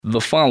The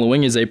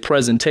following is a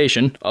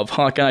presentation of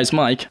Hawkeyes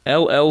Mike,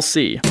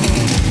 LLC.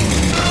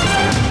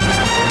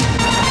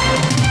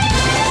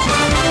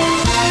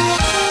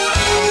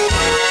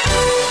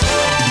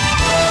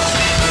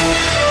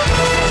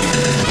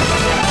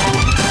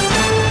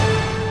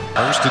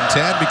 First and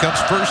 10 becomes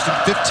first and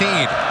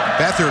 15.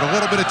 Beathard, a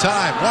little bit of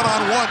time.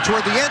 One-on-one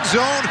toward the end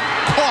zone.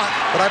 Caught,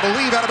 but I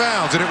believe out of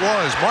bounds. And it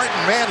was. Martin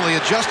Manley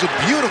adjusted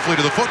beautifully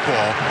to the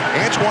football.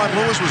 Antoine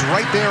Lewis was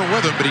right there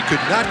with him, but he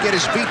could not get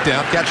his feet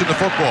down catching the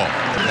football.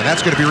 And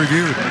that's going to be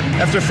reviewed.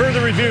 After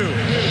further review,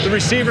 the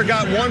receiver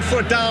got 1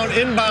 foot down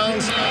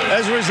inbounds.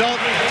 As a result,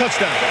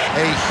 touchdown.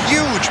 A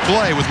huge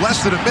play with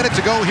less than a minute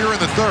to go here in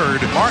the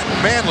third. Martin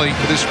Manley,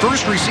 with his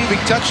first receiving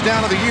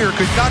touchdown of the year,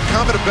 could not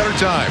come at a better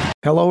time.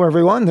 Hello,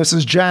 everyone. This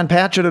is John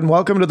Patchett, and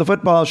welcome to the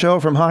Football Show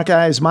from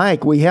Hawkeyes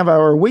Mike. We have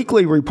our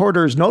weekly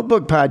Reporter's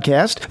Notebook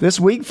podcast, this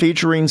week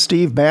featuring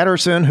Steve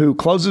Batterson, who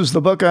closes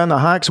the book on the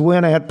Hawks'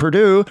 win at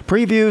Purdue,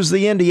 previews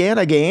the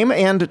Indiana game,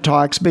 and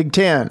talks Big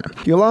Ten.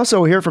 You'll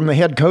also hear from the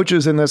head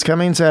coaches in this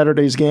coming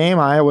Saturday's game,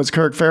 Iowa's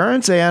Kirk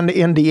Ferentz and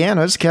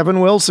Indiana's Kevin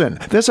Wilson.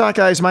 This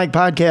Hawkeyes Mike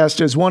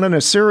podcast is one in a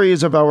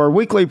series of our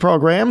weekly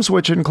programs,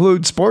 which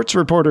include sports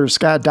reporters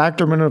Scott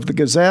Docterman of the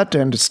Gazette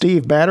and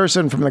Steve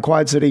Batterson from the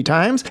Quad City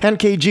Times, and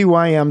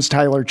KGYM's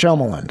Tyler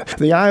Chelmeland.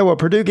 The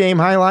Iowa-Purdue game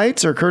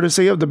highlights are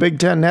courtesy of the Big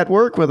Ten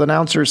Network with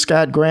announcers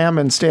Scott Graham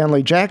and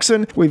Stanley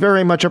Jackson. We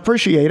very much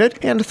appreciate it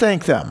and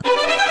thank them.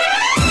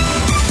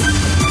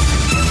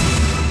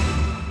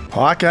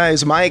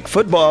 Hawkeyes Mike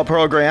football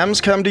programs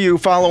come to you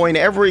following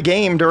every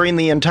game during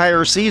the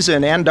entire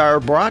season and are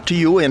brought to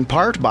you in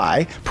part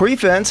by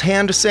Prefense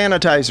Hand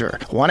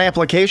Sanitizer. One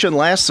application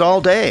lasts all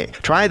day.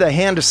 Try the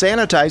hand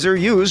sanitizer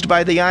used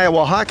by the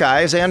Iowa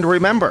Hawkeyes, and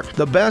remember,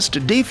 the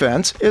best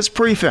defense is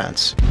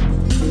Prefense.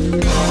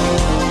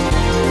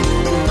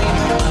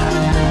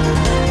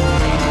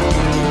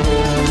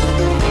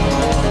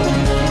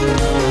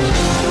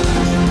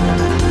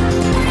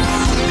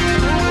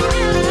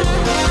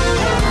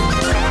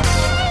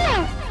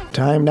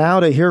 Time now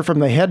to hear from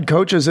the head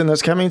coaches in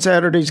this coming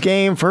Saturday's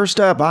game.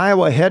 First up,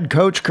 Iowa head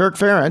coach Kirk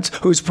Ferentz,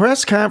 whose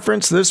press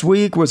conference this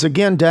week was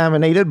again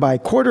dominated by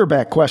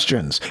quarterback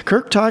questions.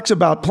 Kirk talks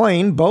about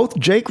playing both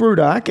Jake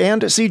Rudock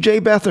and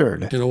C.J.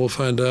 Beathard. We'll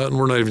find out, and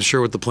we're not even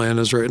sure what the plan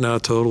is right now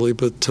totally.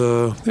 But,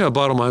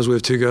 bottom line is we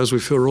have two guys we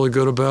feel really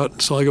good about.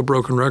 It's not like a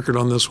broken record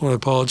on this one. I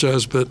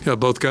apologize, but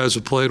both guys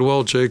have played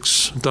well.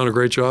 Jake's done a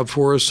great job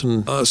for us,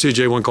 and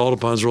C.J., when called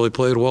upon, has really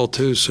played well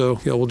too.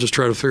 So, we'll just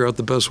try to figure out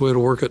the best way to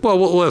work it. Well,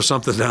 we'll have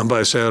something down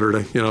by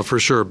Saturday, for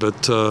sure.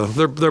 But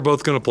they're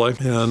both going to play,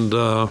 and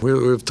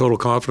we have total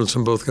confidence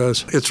in both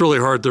guys. It's really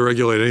hard to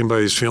regulate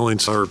anybody's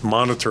feelings or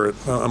monitor it.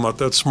 I'm not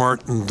that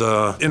smart, and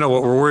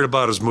what we're worried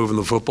about is moving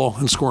the football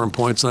and scoring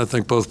points, and I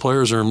think both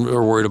players are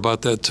worried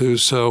about that too.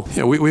 So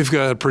we've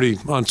got a pretty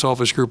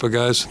unselfish group of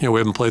guys. We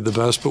haven't played the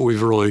best, but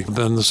we've really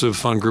been this is a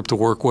fun group to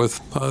work with.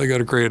 They got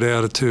a great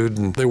attitude,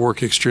 and they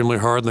work extremely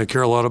hard, and they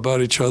care a lot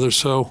about each other.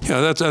 So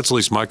that's at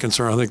least my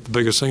concern. I think the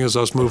biggest thing is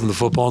us moving the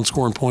football and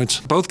scoring points.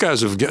 Both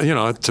guys have,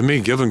 to me,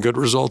 given good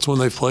results when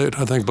they've played.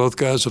 I think both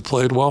guys have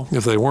played well.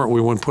 If they weren't,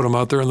 we wouldn't put them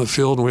out there in the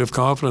field, and we have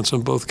confidence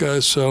in both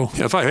guys. So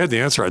if I had the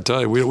answer, I'd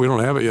tell you, we don't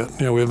have it yet.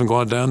 We haven't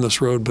gone down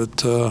this road,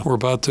 but we're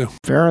about to.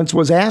 Ferentz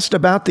was asked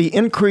about the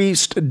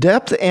increased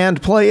depth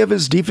and play of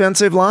his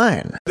defensive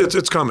line.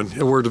 It's coming.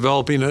 We're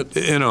developing it,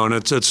 and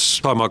it's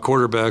talking about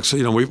quarterbacks.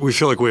 We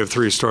feel like we have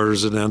three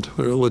starters at end,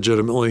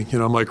 legitimately.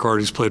 Mike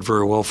Hardy's played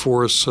very well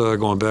for us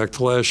going back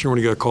to last year when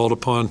he got called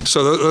upon.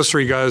 So those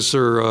three guys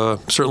are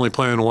certainly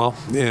playing well.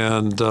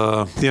 And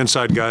the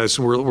inside guys,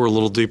 we're a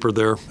little deeper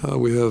there.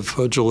 We have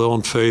Jalil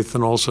and Faith,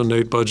 and also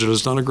Nate Budget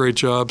has done a great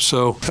job.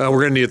 So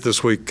we're going to need it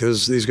this week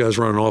because these guys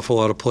run an awful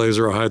lot of plays.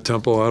 They're a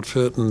high-tempo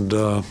outfit, and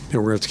we're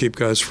going to have to keep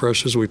guys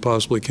fresh as we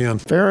possibly can.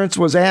 Ferentz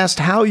was asked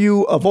how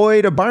you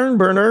avoid a barn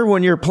burner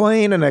when you're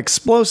playing an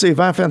explosive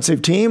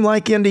offensive team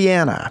like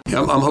Indiana.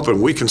 Yeah, I'm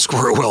hoping we can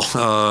score it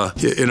well,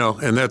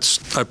 and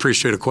I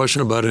appreciate a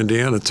question about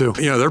Indiana, too.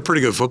 They're a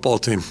pretty good football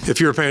team. If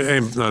you're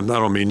paying, I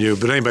don't mean you,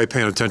 but anybody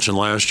paying attention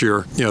last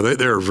year,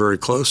 they're very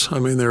close.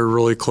 They're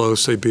really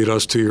close. They beat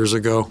us 2 years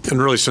ago.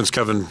 And really, since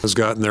Kevin has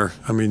gotten there,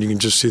 you can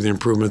just see the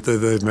improvement that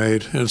they've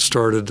made. And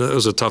it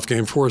was a tough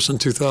game for us in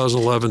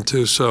 2011,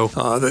 too. So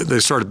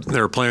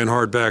they were playing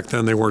hard back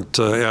then. They weren't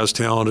as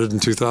talented in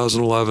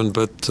 2011,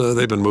 but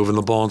they've been moving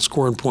the ball and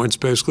scoring points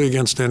basically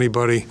against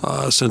anybody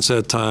since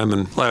that time.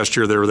 And last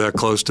year, they were that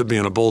close to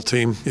being a bowl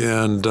team.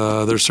 And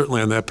they're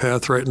certainly on that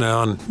path right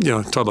now. And,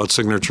 talk about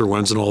signature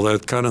wins and all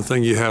that kind of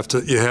thing. You have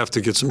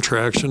to get some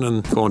traction.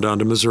 And going down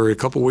to Missouri a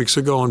couple weeks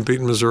ago and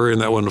beating Missouri,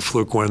 and that wasn't a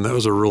fluke win. That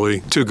was a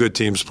really two good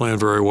teams playing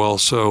very well.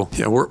 So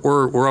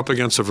we're up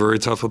against a very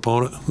tough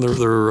opponent.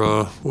 They're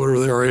what are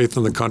they? Our eighth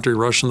in the country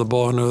rushing the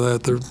ball. I know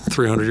that they're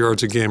 300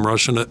 yards a game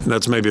rushing it, and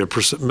that's maybe a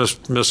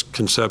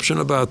misconception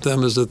about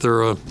them is that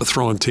they're a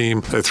throwing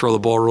team. They throw the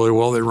ball really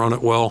well. They run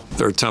it well.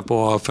 They're a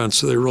tempo offense,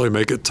 so they really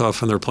make it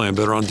tough, and they're playing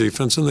better on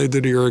defense than they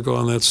did a year ago.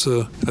 And that's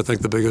I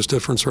think the biggest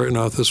difference right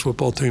now with this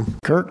football team.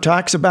 Kirk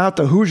talks about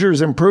the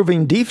Hoosiers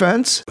improving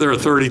defense. They're a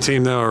 30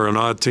 team now, are an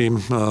odd team,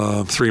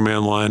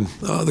 3-man line.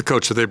 The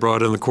coach that they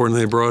brought in, the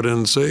coordinator they brought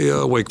in, is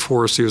Wake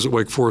Forest. He was at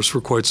Wake Forest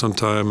for quite some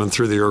time and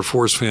through the Air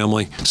Force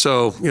family.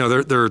 So,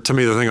 they're to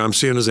me, the thing I'm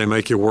seeing is they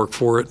make you work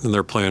for it, and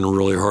they're playing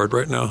really hard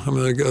right now. I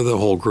mean, the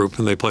whole group,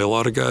 and they play a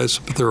lot of guys,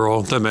 but they're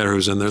all, doesn't matter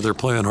who's in there, they're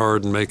playing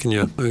hard and making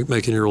you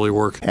really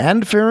work.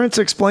 And Ferentz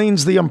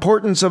explains the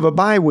importance of a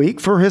bye week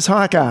for his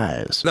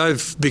Hawkeyes.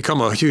 I've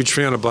become a huge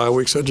fan of bye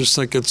weeks. I just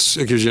think it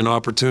gives you an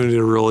opportunity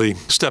to really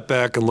step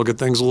back and look at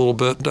things a little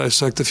bit,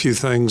 dissect a few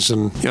things,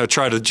 and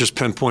try to just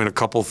pinpoint a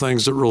couple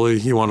things that really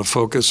you want to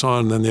focus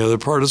on. And then the other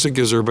part is it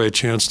gives everybody a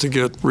chance to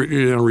get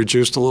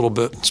reduced a little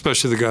bit,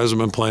 especially the guys who have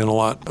been playing a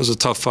lot. It was a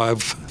tough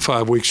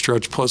five-week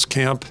stretch plus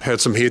camp.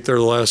 Had some heat there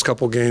the last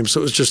couple games,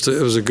 so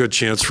it was a good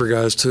chance for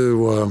guys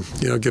to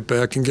get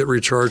back and get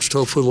recharged,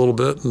 hopefully a little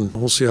bit, and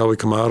we'll see how we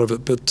come out of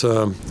it. But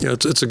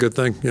it's a good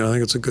thing. I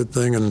think it's a good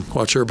thing, and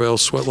watch everybody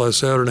else sweat last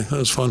Saturday. That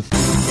was fun.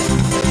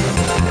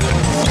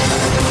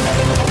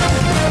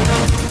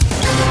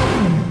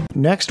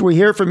 Next, we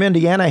hear from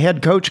Indiana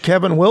head coach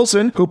Kevin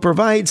Wilson, who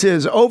provides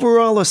his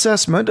overall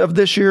assessment of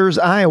this year's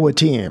Iowa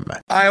team.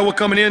 Iowa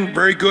coming in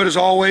very good as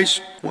always.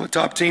 One of the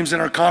top teams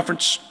in our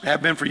conference,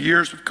 have been for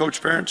years with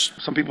Coach Ferentz.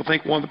 Some people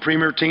think one of the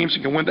premier teams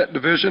that can win that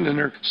division, and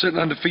they're sitting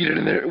undefeated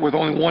in there with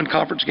only one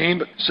conference game,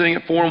 but sitting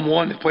at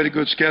 4-1, they've played a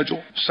good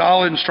schedule.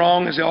 Solid and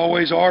strong as they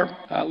always are.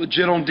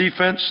 Legit on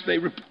defense. They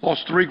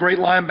lost 3 great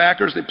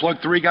linebackers. They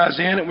plugged 3 guys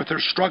in, and with their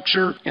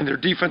structure and their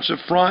defensive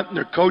front and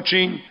their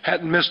coaching,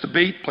 hadn't missed a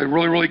beat. Played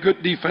really, really good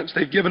defense.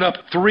 They've given up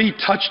 3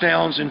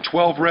 touchdowns in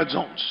 12 red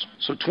zones.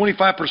 So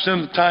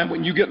 25% of the time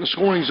when you get in the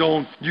scoring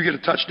zone, you get a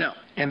touchdown.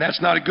 And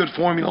that's not a good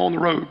formula on the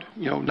road.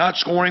 Not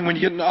scoring when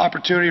you get an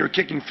opportunity or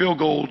kicking field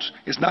goals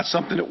is not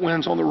something that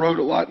wins on the road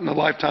a lot in the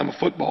lifetime of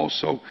football.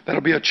 So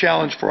that'll be a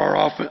challenge for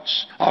our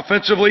offense.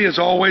 Offensively, as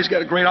always,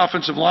 got a great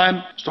offensive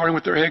line, starting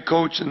with their head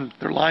coach and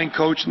their line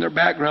coach and their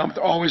background. But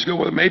they're always good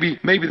with it.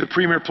 Maybe the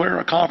premier player in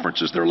our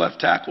conference is their left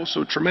tackle.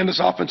 So tremendous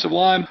offensive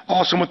line,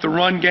 awesome with the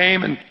run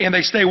game, and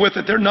they stay with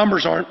it. Their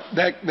numbers aren't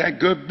that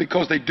good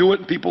because they do it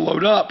and people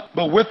load up.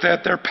 But with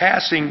that, their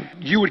passing,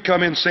 you would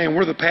come in saying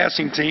we're the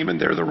passing team and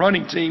they're the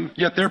running team,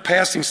 yet their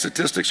passing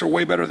statistics are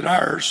way better than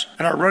ours,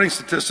 and our running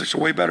statistics are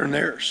way better than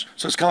theirs.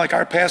 So it's kind of like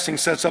our passing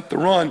sets up the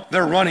run,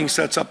 their running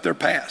sets up their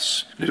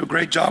pass. They do a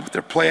great job with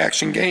their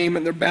play-action game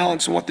and their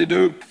balance and what they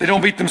do. They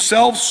don't beat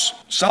themselves.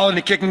 Solid in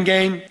the kicking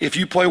game. If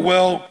you play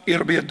well,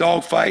 it'll be a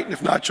dogfight, and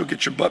if not, you'll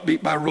get your butt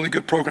beat by a really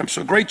good program.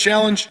 So a great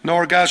challenge. I know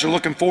our guys are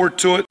looking forward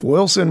to it.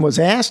 Wilson was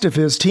asked if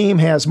his team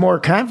has more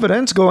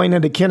confidence going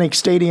into Kinnick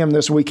Stadium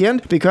this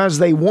weekend because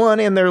they won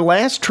in their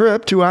last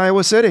trip to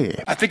Iowa City.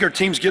 I think our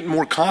team's getting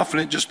more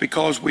confident just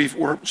because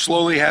we're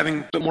slowly having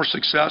a bit more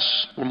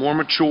success. We're more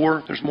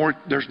mature. There's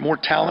more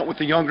talent with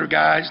the younger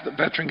guys. The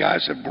veteran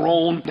guys have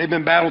grown. They've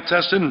been battle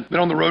tested and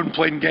been on the road and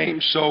played in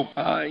games. So,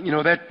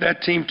 that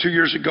team 2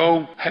 years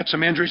ago had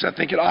some injuries, I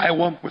think, at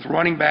Iowa with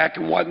running back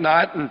and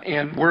whatnot.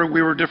 And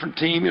we were a different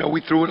team.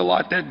 We threw it a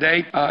lot that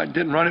day.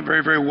 Didn't run it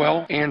very, very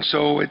well. And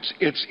so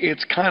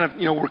it's kind of,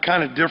 we're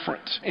kind of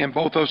different. And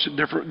both those at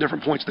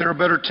different points. They're a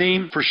better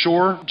team for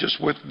sure,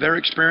 just with their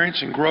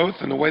experience and growth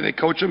and the way they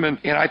coach them. And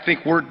I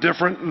think we're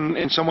different. And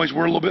in some ways,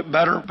 we're a little bit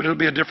better, but it'll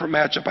be a different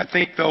matchup. I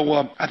think, though,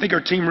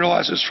 our team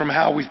realizes from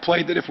how we've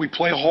played that if we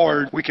play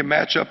hard, we can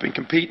match up and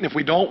compete. And if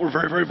we don't, we're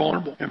very, very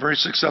vulnerable and very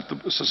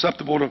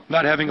susceptible to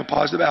not having a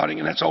positive outing.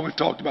 And that's all we've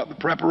talked about, the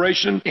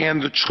preparation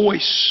and the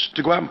choice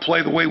to go out and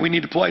play the way we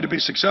need to play to be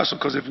successful.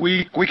 Because if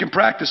we can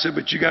practice it,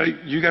 but you got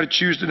to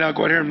choose to now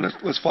go out here and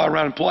let's fly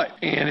around and play.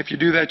 And if you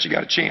do that, you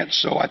got a chance.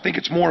 So I think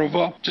it's more of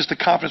just a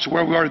confidence of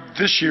where we are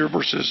this year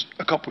versus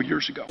a couple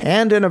years ago.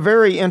 And in a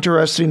very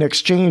interesting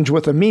exchange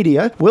with the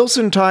media,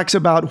 Wilson talks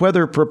about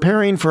whether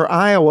preparing for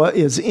Iowa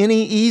is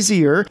any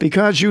easier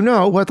because you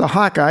know what the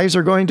Hawkeyes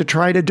are going to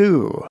try to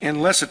do.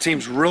 Unless a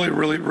team's really,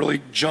 really, really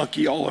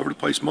junky all over the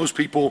place, most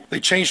people, they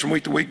change from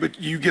week to week, but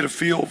you get a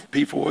feel of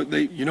people,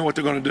 you know what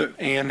they're going to do.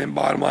 And then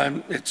bottom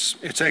line, it's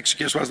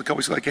execute. So as the coach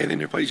is like, hey, then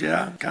your plays,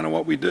 yeah, kind of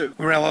what we do.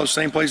 We ran a lot of the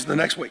same plays the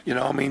next week,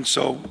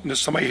 So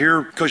there's somebody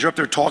here, because you're up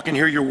there talking,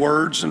 hear your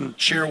words and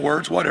share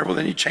words, whatever,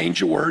 then you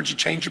change your words, you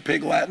change your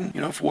pig Latin,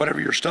 for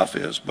whatever your stuff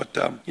is. But,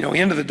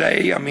 end of the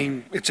day,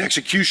 it's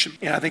execution.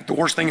 And I think the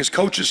worst thing is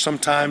coaches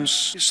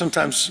sometimes,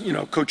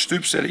 Coach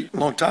Stoops said a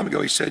long time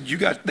ago, he said, you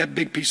got that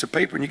big piece of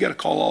paper and you got to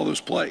call all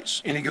those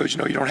plays. And he goes,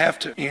 you don't have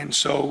to. And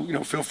so,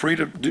 feel free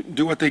to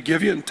do what they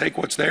give you and take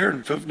what's there.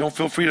 And don't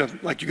feel free to,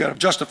 you got to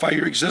justify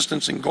your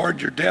existence and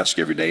guard your desk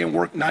every day and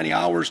work 90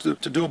 hours to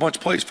do a bunch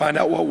of plays, find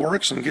out what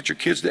works and get your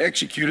kids to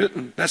execute it.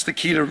 And that's the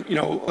key to,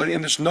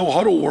 in this no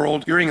huddle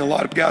world, you're hearing a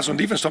lot of guys on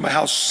defense talking about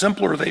how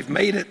simpler they've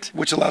made it,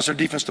 which allows their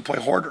defense to play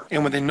harder.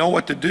 And when they know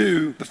what to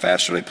do, the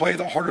faster they play,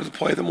 the harder they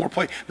play, the more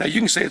play. Now, you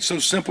can say it's so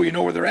simple, you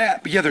know where they're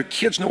at. But yeah, their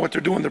kids know what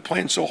they're doing. They're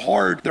playing so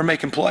hard, they're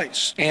making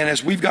plays. And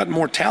as we've gotten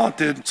more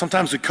talented,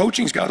 sometimes the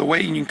coaching's got the way,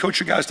 and you can coach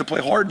your guys to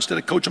play hard instead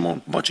of coach them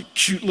on a bunch of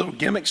cute little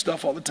gimmick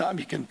stuff all the time.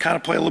 You can kind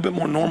of play a little bit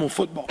more normal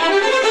football.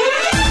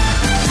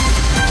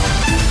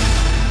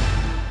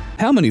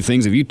 How many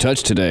things have you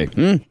touched today?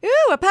 Ooh,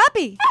 a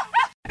puppy.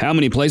 How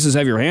many places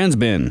have your hands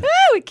been?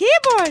 Ooh, a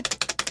keyboard!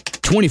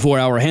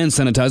 24-hour hand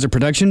sanitizer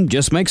protection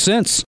just makes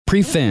sense.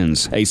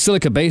 Prefens, a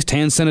silica-based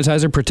hand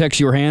sanitizer, protects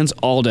your hands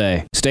all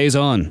day. Stays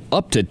on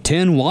up to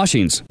 10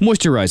 washings.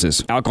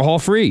 Moisturizes,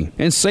 alcohol-free,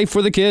 and safe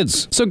for the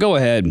kids. So go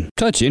ahead,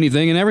 touch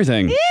anything and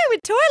everything. Ew, a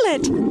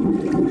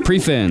toilet!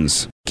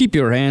 Prefens, keep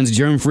your hands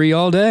germ-free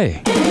all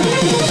day.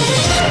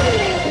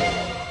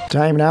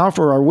 Time now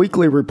for our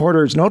weekly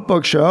Reporter's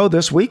Notebook show,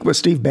 this week with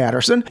Steve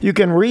Batterson. You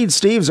can read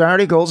Steve's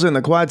articles in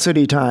the Quad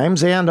City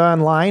Times and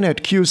online at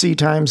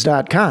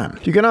qctimes.com.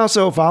 You can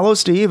also follow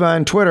Steve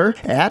on Twitter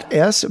at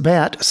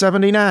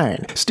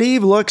SBAT79.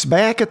 Steve looks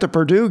back at the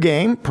Purdue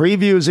game,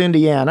 previews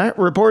Indiana,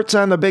 reports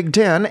on the Big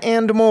Ten,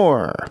 and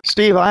more.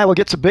 Steve, Iowa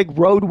gets a big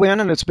road win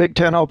in its Big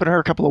Ten opener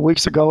a couple of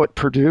weeks ago at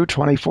Purdue,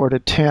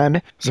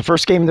 24-10. It's the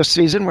first game this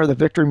season where the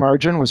victory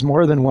margin was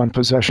more than one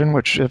possession,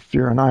 which, if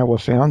you're an Iowa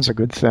fan, is a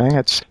good thing.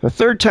 It's the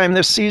third time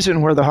this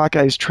season where the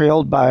Hawkeyes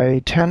trailed by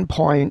 10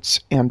 points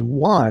and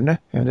won,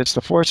 and it's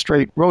the fourth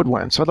straight road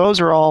win. So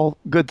those are all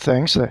good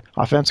things. The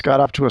offense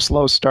got off to a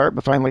slow start,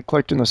 but finally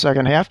clicked in the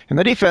second half, and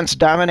the defense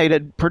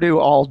dominated Purdue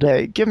all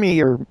day. Give me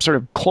your sort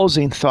of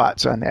closing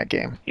thoughts on that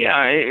game.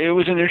 Yeah, it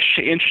was an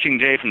interesting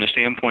day from the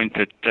standpoint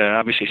that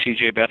obviously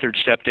C.J. Beathard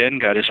stepped in,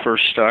 got his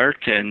first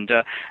start, and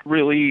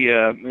really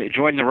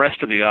joined the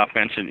rest of the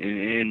offense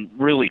in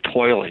really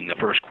toiling the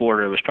first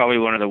quarter. It was probably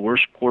one of the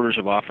worst quarters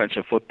of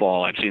offensive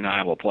football I've seen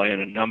Iowa play in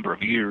a number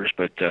of years,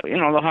 but the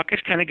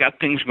Hawkeyes kind of got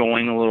things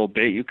going a little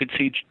bit. You could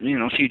see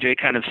CJ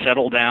kind of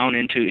settle down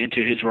into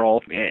his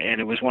role,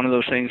 and it was one of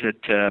those things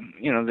that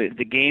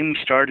the game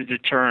started to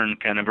turn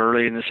kind of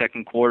early in the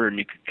second quarter, and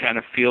you could kind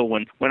of feel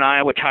when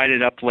Iowa tied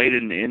it up late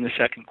in the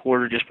second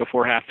quarter just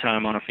before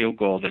halftime on a field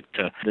goal that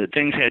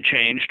things had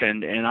changed,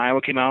 and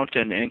Iowa came out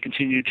and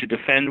continued to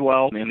defend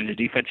well. I mean, the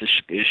defense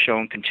is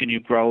showing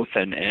continued growth,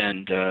 and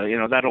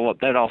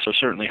that also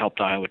certainly helped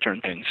Iowa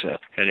turn things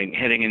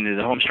heading into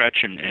the home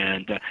stretch,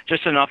 and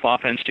just enough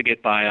offense to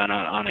get by on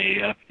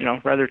a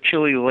rather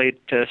chilly late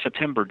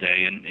September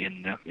day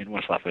in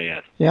West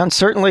Lafayette. Yeah, and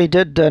certainly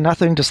did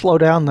nothing to slow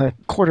down the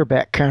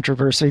quarterback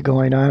controversy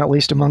going on, at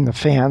least among the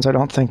fans. I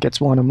don't think it's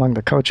one among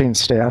the coaching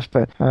staff,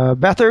 but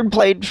Beathard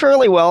played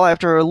fairly well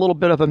after a little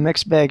bit of a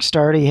mixed bag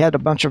start. He had a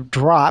bunch of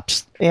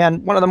drops.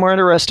 And one of the more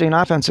interesting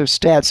offensive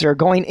stats there,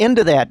 going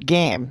into that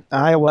game,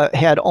 Iowa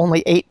had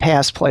only 8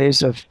 pass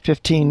plays of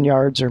 15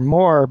 yards or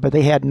more, but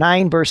they had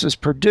 9 versus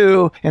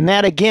Purdue. And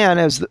that, again,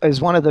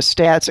 is one of the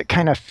stats that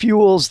kind of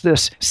fuels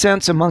this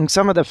sense among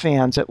some of the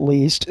fans, at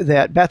least,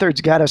 that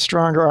Beathard's got a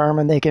stronger arm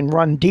and they can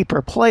run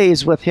deeper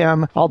plays with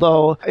him.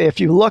 Although, if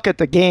you look at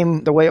the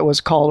game, the way it was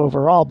called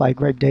overall by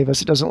Greg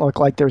Davis, it doesn't look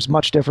like there's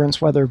much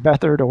difference whether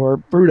Beathard or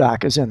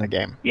Rudock is in the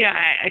game. Yeah,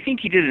 I think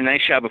he did a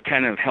nice job of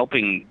kind of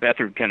helping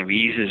Beathard kind of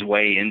ease his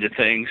way into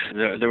things.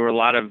 There were a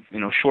lot of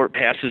short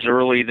passes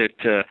early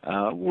that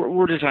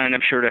were designed,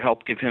 I'm sure, to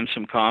help give him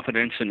some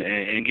confidence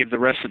and give the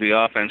rest of the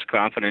offense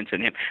confidence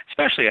in him,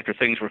 especially after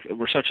things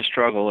were such a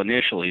struggle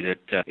initially that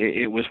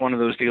it was one of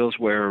those deals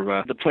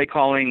where the play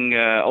calling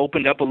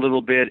opened up a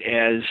little bit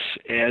as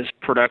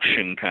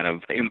production kind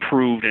of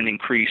improved and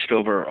increased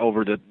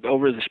over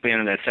the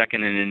span of that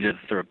second and into the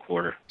third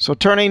quarter. So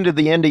turning to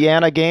the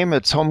Indiana game,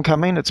 it's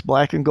homecoming. It's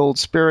black and gold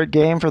spirit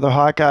game for the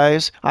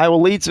Hawkeyes. Iowa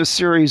leads the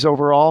series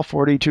overall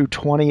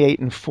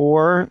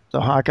 42-28-4. The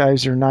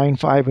Hawkeyes are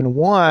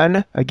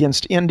 9-5-1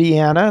 against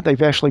Indiana.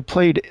 They've actually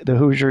played the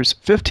Hoosiers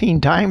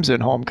 15 times in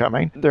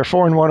homecoming. They're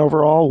 4-1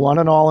 overall,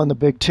 1-all in the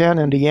Big Ten.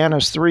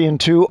 Indiana's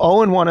 3-2,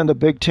 0-1 in the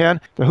Big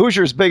Ten. The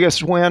Hoosiers'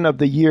 biggest win of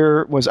the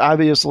year was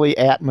obviously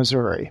at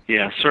Missouri.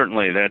 Yeah,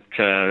 certainly. That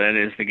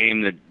is the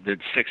game that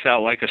sticks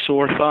out like a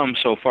sore thumb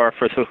so far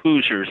for the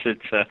Hoosiers.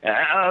 It's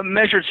a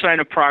measured sign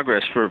of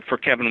progress for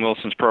Kevin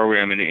Wilson's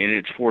program in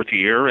its fourth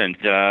year, and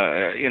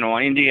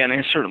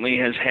Indiana certainly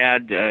has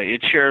had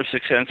its share of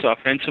success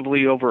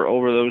offensively over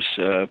those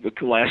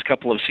last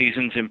couple of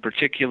seasons in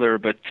particular,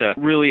 but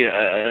really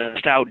a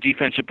stout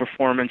defensive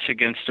performance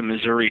against a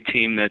Missouri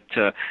team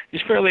that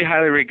is fairly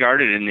highly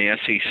regarded in the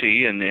SEC,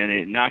 and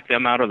it knocked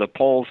them out of the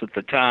polls at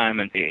the time.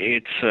 And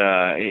it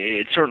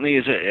certainly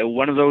is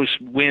one of those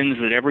wins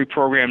that every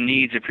program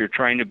needs if you're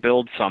trying to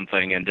build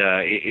something, and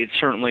it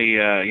certainly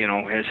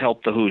has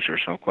helped the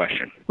Hoosiers, no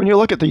question. When you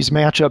look at these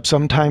matchups,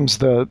 sometimes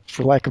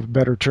for lack of a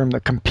better term, the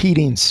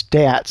competing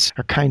stats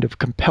are kind of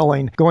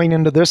compelling. Going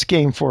into this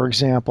game, for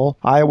example,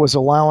 Iowa's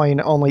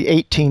allowing only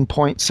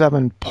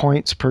 18.7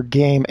 points per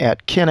game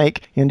at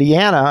Kinnick.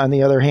 Indiana, on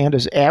the other hand,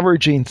 is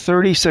averaging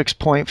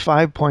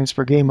 36.5 points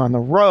per game on the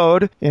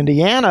road.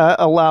 Indiana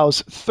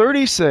allows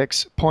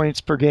 36 points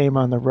per game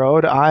on the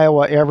road.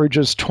 Iowa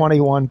averages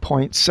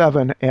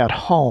 21.7 at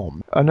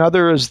home.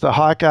 Another is the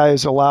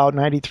Hawkeyes allowed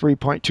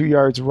 93.2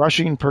 yards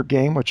rushing per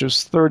game, which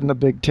is third in the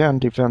Big Ten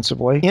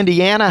defensively.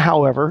 Indiana,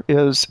 however,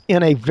 is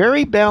in a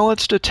very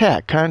balanced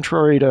attack,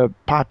 contrary to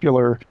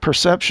popular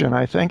perception,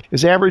 I think,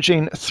 is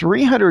averaging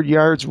 300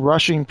 yards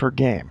rushing per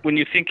game. When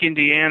you think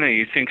Indiana,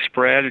 you think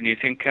spread, and you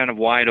think kind of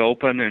wide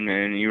open, and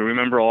and you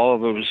remember all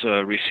of those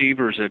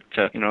receivers that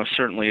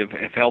certainly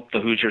have helped the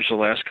Hoosiers the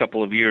last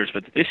couple of years.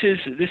 But this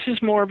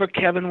is more of a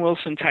Kevin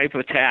Wilson type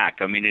attack.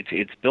 I mean,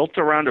 it's built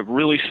around a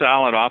really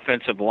solid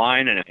offensive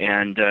line,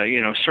 and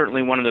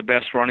certainly one of the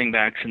best running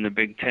backs in the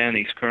Big Ten.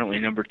 He's currently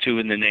number 2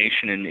 in the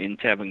nation in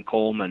Tevin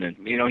Coleman, and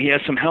he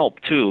has some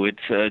help too.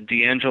 It's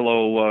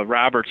D'Angelo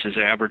Roberts is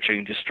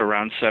averaging just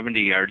around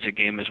 70 yards a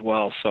game as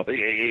well. So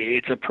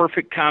it's a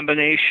perfect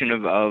combination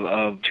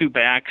of two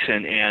backs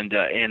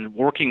and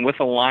working with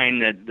a line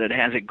that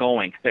has it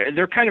going.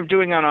 They're kind of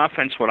doing on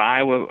offense what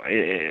Iowa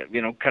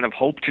kind of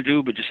hoped to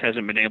do, but just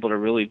hasn't been able to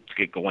really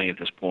get going at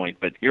this point.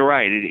 But you're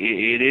right,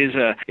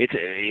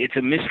 it's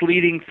a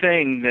misleading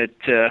thing that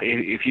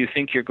if you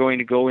think you're going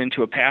to go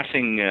into a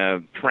passing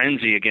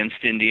frenzy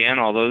against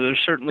Indiana, although they're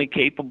certainly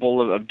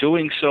capable of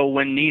doing so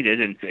when needed,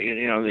 and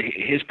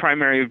his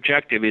primary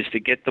objective is to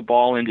get the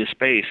ball into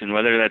space, and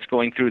whether that's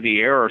going through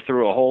the air or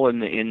through a hole in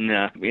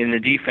the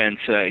defense,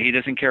 he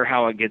doesn't care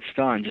how it gets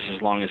done, just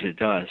as long as it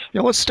does.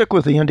 Yeah, let's stick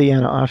with the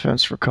Indiana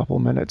offense for a couple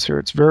of minutes here.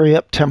 It's very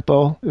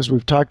up-tempo, as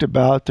we've talked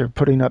about. They're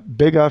putting up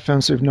big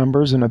offensive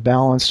numbers in a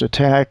balanced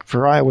attack.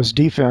 For Iowa's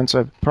defense,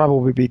 I'd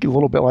probably be a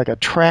little bit like a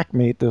track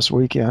meet this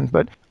weekend,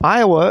 but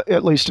Iowa,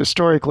 at least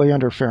historically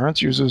under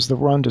Ferentz, uses the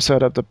run to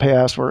set up the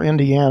pass, where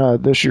Indiana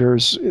this year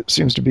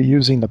seems to be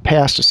using the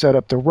pass to set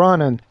up the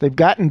run, and they've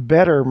gotten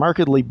better,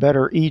 markedly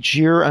better each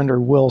year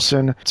under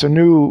Wilson. It's a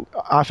new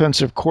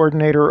offensive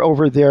coordinator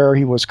over there.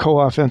 He was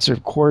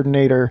co-offensive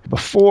coordinator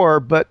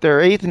before, but they're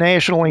 8th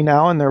nationally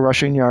now in their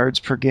rushing yards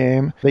per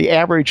game. They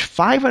average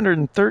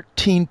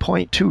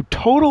 513.2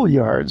 total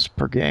yards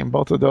per game.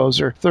 Both of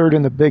those are 3rd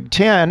in the Big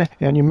Ten.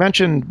 And you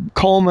mentioned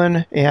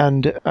Coleman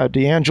and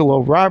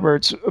D'Angelo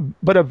Roberts,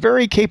 but a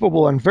very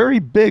capable and very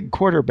big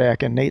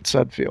quarterback in Nate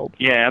Sudfeld.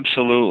 Yeah,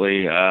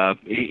 absolutely.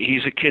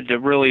 He's a kid that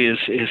really is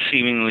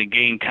seemingly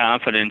gained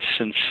confidence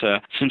since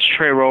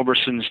Trey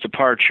Roberson's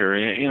departure.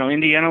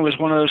 Indiana was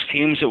one of those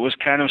teams that was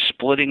kind of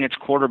splitting its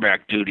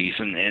quarterback duties,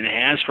 and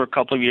has for a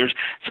couple of years.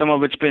 Some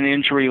of it's been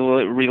injury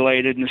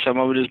related, and some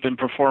of it has been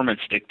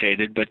performance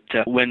dictated. But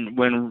when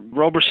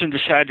Roberson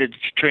decided to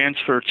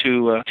transfer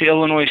to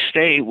Illinois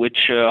State,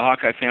 which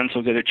Hawkeye fans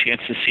will get a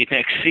chance to see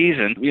next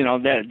season,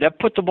 that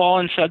put the ball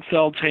in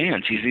Sudfeld's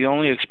hands. He's the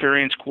only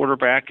experienced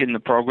quarterback in the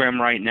program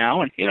right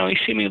now, and he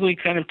seemingly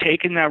kind of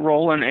taken that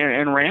role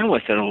and ran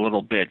with it a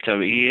little bit.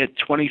 He hit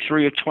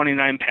 23 of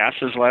 29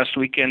 passes last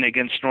weekend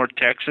against North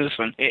Texas,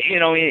 and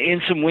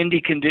in some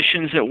windy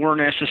conditions that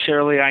weren't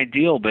necessarily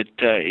ideal, but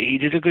he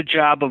did a good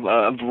job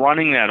of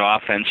running that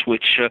offense,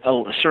 which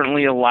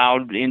certainly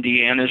allowed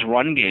Indiana's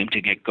run game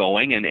to get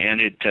going, and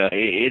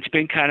it's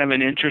been kind of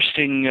an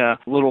interesting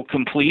little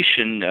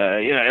completion,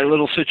 a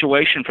little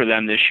situation for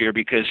them this year,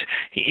 because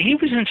he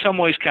was in some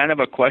ways kind of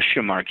a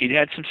question mark. He'd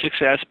had some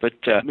success, but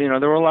there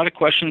were a lot of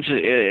questions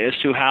as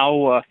to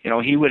how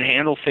he would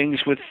handle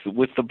things with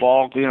the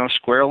ball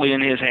squarely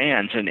in his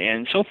hands,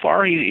 and so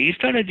far he's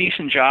done a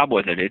decent job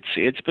with it.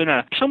 It's been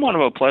a somewhat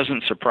of a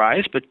pleasant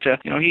surprise, but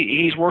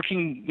he's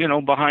working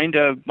behind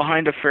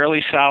a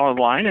fairly solid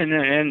line,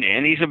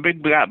 and he's a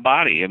big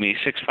body. I mean,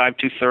 he's 6'5",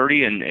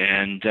 230,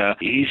 and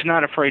he's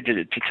not afraid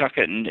to tuck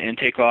it and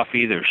take off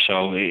either.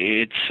 So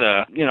it's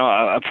a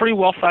pretty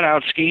well thought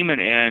out scheme,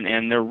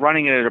 and they're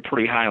running it at a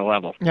pretty high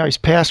level. Yeah, he's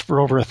passed for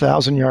over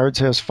 1,000 yards,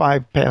 has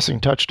 5 passing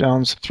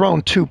touchdowns,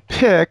 thrown 2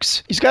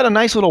 picks. He's got a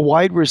nice little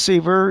wide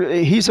receiver.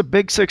 He's a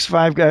big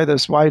 6'5" guy.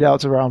 This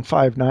wideout's around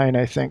 5'9",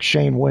 I think.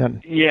 Shane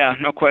Wynn. Yeah,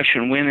 no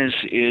question. Wynn is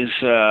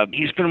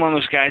he's been one of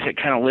those guys that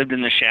kind of lived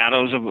in the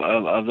shadows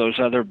of those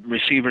other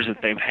receivers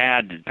that they've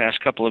had the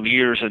past couple of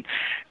years, and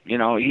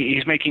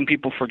he's making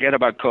people forget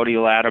about Cody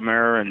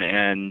Latimer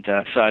and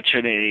such,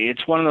 and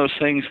it's one of those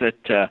things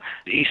that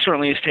he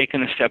certainly has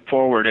taken a step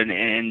forward,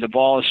 and the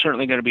ball is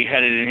certainly going to be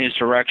headed in his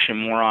direction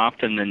more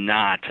often than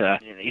not.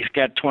 He's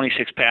got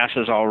 26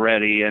 passes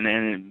already,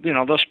 and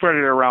they'll spread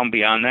it around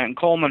beyond that, and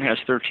Coleman has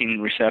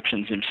 13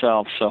 receptions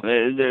himself, so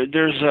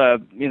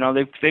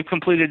they've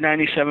completed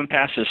 97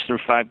 passes through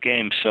 5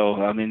 games,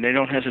 so they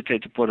don't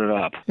hesitate to put it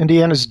up.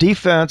 Indiana's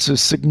defense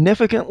is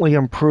significantly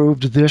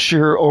improved this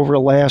year over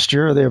last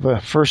year. They have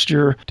a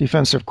first-year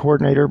defensive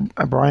coordinator,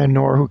 Brian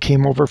Knorr, who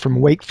came over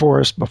from Wake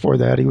Forest. Before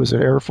that, he was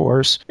at Air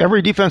Force.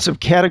 Every defensive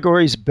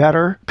category is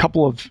better. A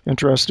couple of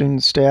interesting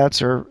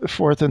stats are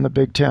 4th in the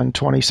Big Ten,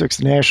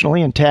 26th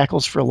nationally in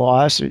tackles for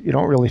loss. You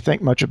don't really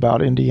think much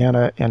about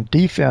Indiana and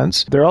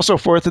defense. They're also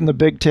 4th in the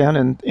Big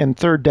Ten in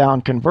third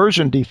down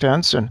conversion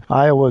defense, and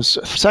Iowa's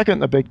 2nd in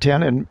the Big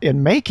Ten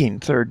in making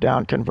third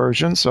down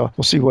conversions. So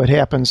we'll see what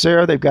happens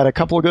there. They've got a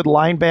couple of good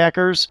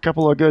linebackers, a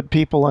couple of good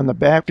people in the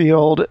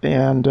backfield,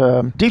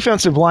 and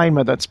defensive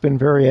lineman that's been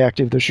very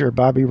active this year,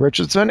 Bobby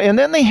Richardson. And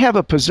then they have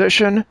a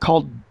position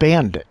called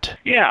bandit.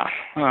 Yeah,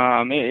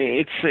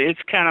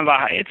 it's kind of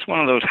it's one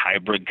one of ththose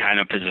hybrid kind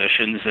of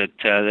positions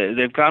that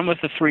they've gone with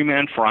a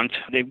three-man front.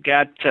 They've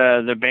got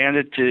the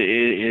Bandit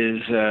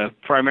is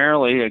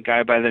primarily a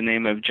guy by the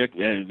name of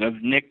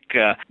Nick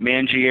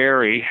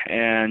Mangieri,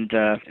 and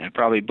I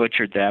probably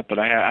butchered that, but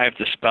I have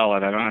to spell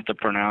it. I don't have to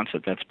pronounce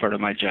it. That's part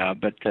of my job,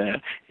 but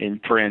in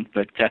print.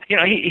 But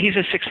he's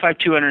a 6'5",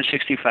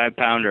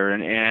 265-pounder,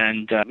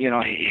 and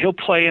he'll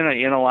play in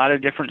a lot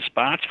of different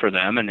spots for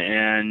them,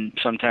 and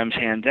sometimes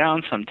hand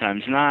down,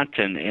 sometimes not,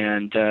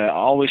 and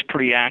always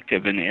pretty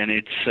active, and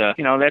it's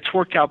that's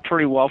worked out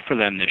pretty well for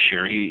them this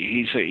year.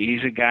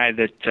 He's a guy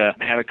that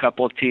had a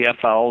couple of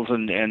TFLs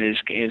and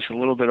is a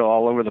little bit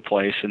all over the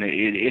place, and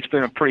it's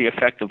been a pretty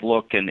effective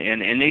look, and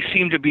they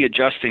seem to be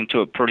adjusting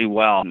to it pretty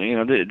well.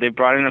 They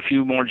brought in a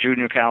few more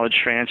junior college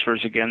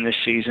transfers again this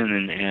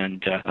season,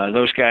 and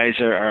those guys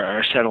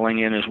are settling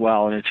in as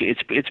well, and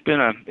it's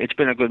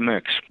been a good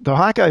mix. The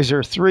Hawkeyes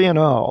are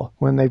 3-0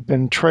 when they've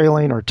been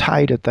trailing or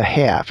tied at the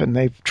half, and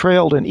they've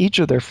trailed in each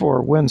of their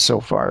 4 wins so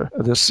far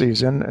this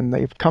season, and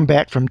they've come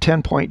back from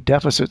 10-point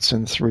deficits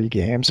in 3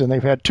 games, and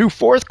they've had 2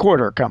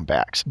 fourth-quarter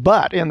comebacks.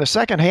 But in the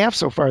second half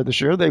so far this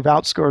year, they've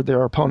outscored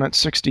their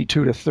opponents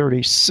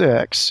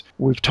 62-36.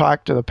 We've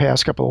talked the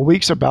past couple of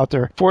weeks about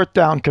their fourth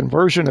down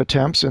conversion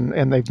attempts,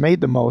 and they've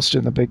made the most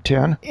in the Big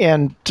Ten.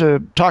 And to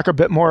talk a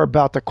bit more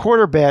about the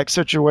quarterback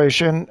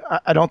situation,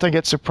 I don't think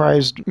it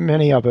surprised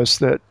many of us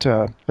that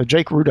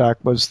Jake Rudock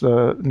was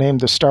named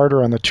the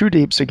starter on the 2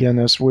 deeps again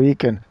this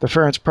week, and the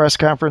Ferentz press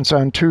conference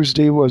on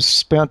Tuesday was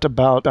spent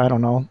about,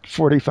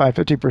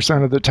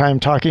 45-50% of the time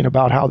talking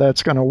about how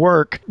that's going to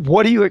work.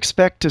 What do you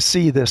expect to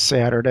see this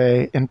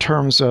Saturday in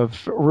terms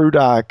of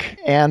Rudock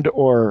and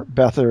or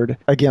Beathard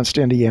against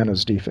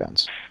Indiana's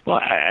defense? Well,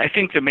 I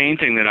think the main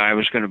thing that I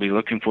was going to be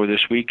looking for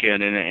this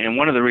weekend, and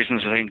one of the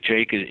reasons I think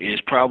Jake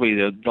is probably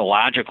the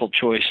logical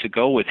choice to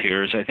go with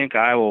here, is I think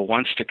Iowa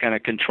wants to kind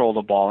of control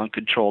the ball and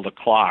control the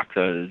clock.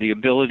 The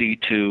ability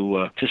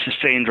to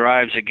sustain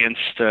drives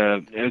against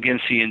the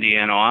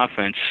Indiana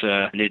offense,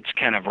 it's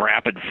kind of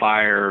rapid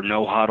fire,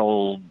 no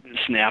huddle,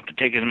 snap, to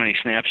take as many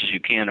snaps as you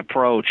can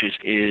approach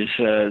is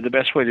the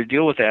best way to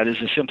deal with that is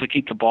to simply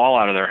keep the ball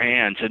out of their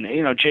hands. And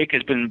Jake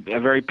has been a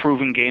very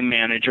proven game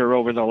manager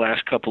over the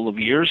last couple of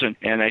years,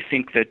 and I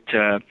think that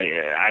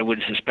I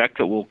would suspect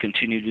that we'll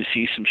continue to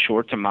see some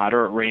short to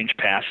moderate range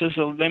passes.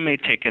 So they may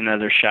take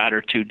another shot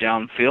or two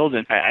downfield,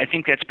 and I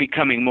think that's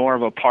becoming more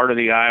of a part of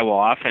the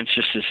Iowa offense,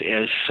 just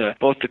as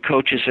both the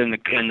coaches and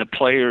the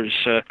players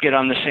get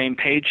on the same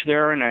page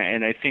there.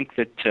 And I think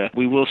that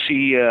we will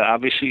see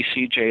obviously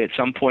CJ at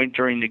some point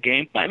during the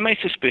game. My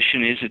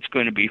suspicion is it's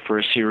going to be for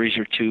a series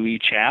or 2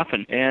 each half,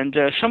 and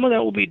some of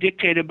that will be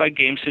dictated by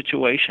game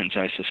situations,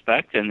 I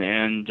suspect.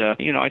 And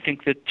I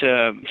think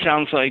that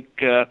sounds like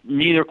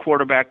neither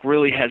quarterback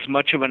really has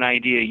much of an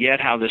idea yet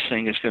how this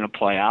thing is going to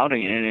play out.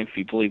 And if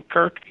you believe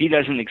Kirk, he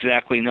doesn't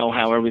exactly know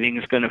how everything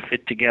is going to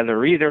fit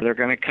together either. They're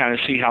going to kind of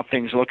see how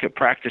things look at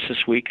practice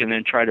this week and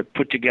then try to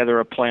put together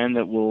a plan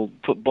that will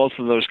put both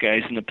of those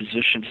guys in a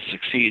position to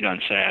succeed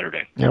on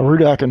Saturday. Yeah,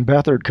 Rudock and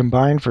Beathard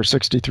combined for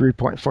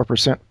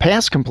 63.4%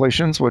 pass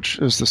completions, which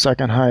is the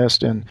second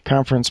highest in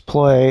conference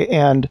play,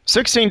 and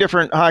 16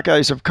 different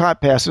Hawkeyes have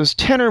caught passes,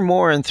 10 or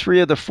more in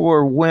 3 of the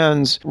 4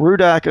 wins.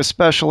 Rudock,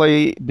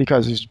 especially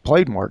because he's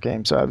played more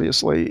games,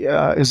 obviously,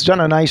 has done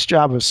a nice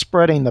job of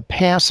spreading the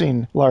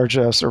passing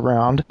largesse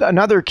around.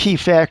 Another key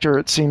factor,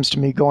 it seems to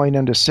me, going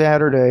into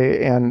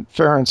Saturday, and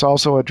Ferentz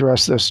also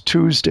addressed this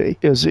Tuesday,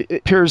 is it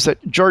appears that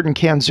Jordan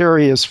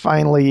Canzeri is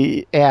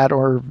finally at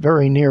or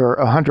very near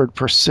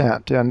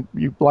 100%, and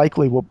you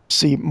likely will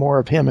see more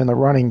of him in the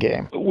running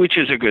game. Which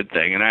is a good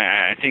thing, and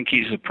I think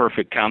he's a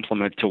perfect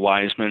complement to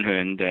Wiseman,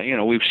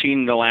 and we've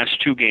seen the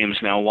last 2 games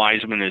now,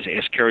 Wiseman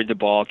has carried the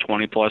ball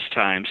 20-plus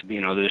times.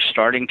 They're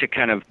starting to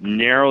kind of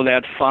narrow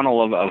that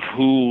funnel of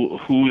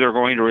who they're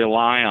going to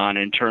rely on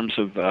in terms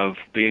of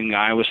being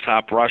Iowa's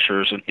top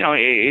rushers, and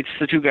it's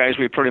the 2 guys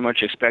we pretty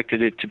much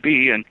expected it to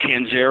be, and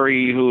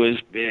Canzeri, who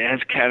has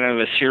kind of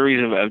a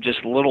series of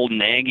just little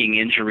nagging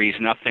injuries,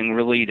 nothing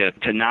really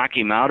to knock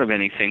him out of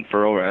anything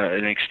for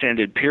an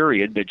extended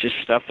period, but just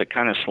stuff that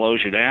kind of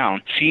slows you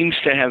down. Seems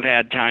to have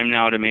had time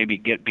now to maybe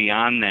get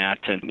beyond that,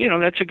 and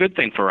that's a good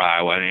thing for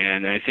Iowa.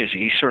 And I think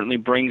he certainly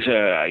brings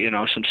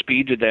some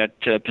speed to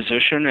that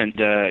position, and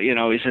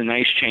is a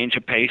nice change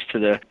of pace to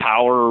the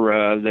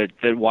power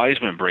that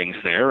Wiseman brings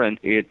there. And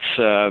it's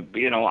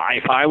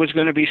if I was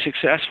going to be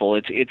successful,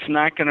 it's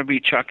not going to be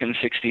chucking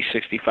 60,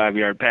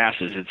 65-yard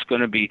passes. It's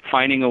going to be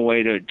finding a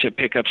way to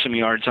pick up some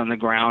yards on the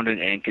ground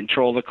and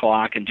control the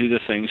clock and do the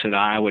things that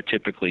Iowa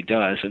typically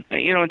does. And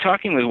in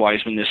talking with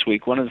Wiseman this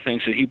week, one of the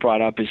things that he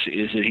brought up is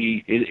that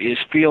he is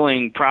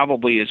feeling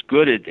probably as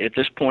good at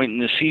this point in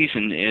the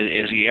season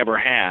as he ever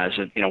has.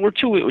 And we're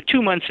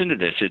 2 months into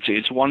this.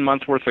 It's 1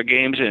 month worth of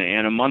games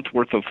and a month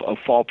worth of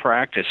fall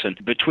practice.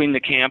 And between the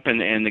camp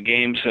and the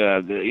games,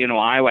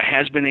 Iowa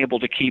has been able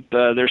to keep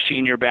their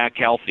senior back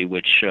healthy,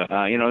 which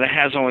that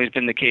has always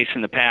been the case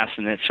in the past,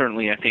 and that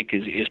certainly I think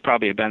is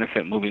probably a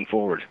benefit moving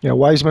forward. Yeah,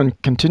 Wiseman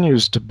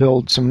continues to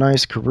build some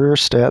nice career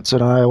stats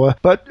at Iowa,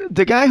 but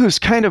the guy who's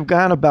kind of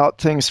gone about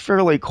things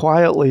fairly quietly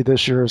quietly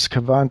this year is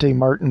Cavante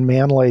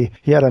Martin-Manley.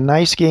 He had a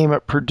nice game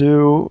at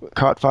Purdue,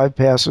 caught 5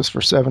 passes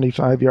for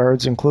 75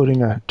 yards,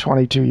 including a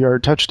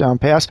 22-yard touchdown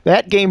pass.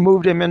 That game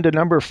moved him into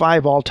number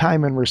 5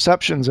 all-time in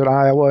receptions at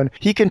Iowa, and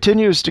he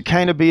continues to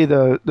kind of be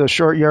the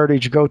short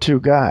yardage go-to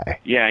guy.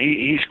 Yeah,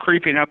 he's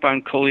creeping up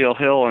on Khalil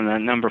Hill in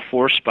that number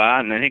 4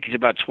 spot, and I think he's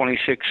about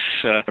 26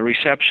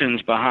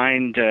 receptions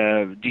behind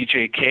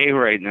DJK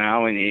right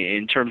now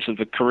in terms of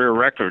the career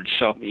record.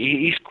 So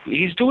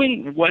he's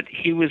doing what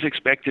he was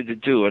expected to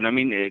do. And I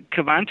mean,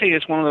 Cavante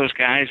is one of those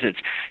guys that's,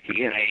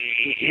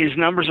 his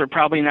numbers are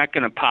probably not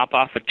going to pop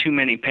off of too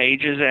many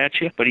pages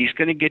at you, but he's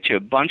going to get you a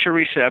bunch of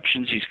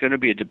receptions. He's going to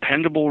be a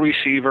dependable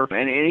receiver,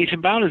 and he's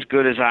about as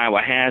good as Iowa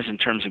has in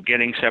terms of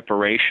getting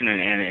separation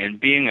and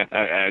being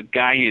a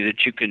guy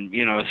that you can,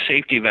 a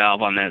safety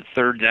valve on that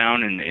 3rd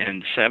down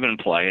and 7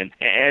 play. And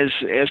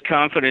as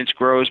confidence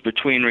grows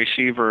between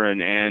receiver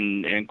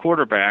and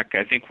quarterback,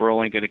 I think we're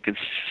only going to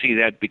see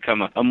that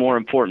become a more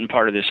important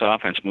part of this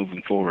offense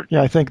moving forward.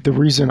 Yeah, I think the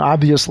reason,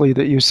 obviously,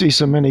 that you see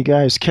so many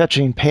guys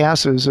catching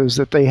passes is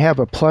that they have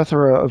a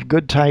plethora of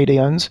good tight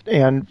ends,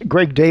 and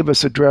Greg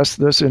Davis addressed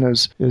this in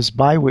his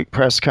bye-week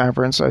press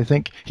conference. I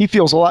think he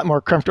feels a lot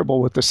more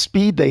comfortable with the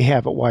speed they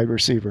have at wide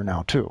receiver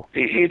now, too.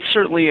 It's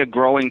certainly a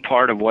growing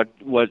part of what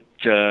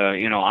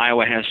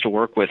Iowa has to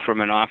work with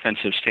from an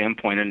offensive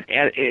standpoint. And,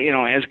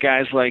 as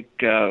guys like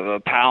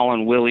Powell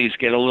and Willies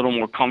get a little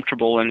more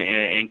comfortable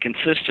and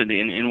consistent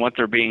in what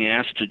they're being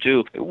asked to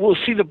do, we'll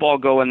see the ball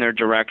go in their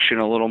direction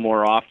a little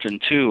more often,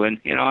 too. And,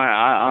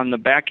 on the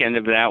back end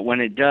of that,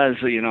 when it does,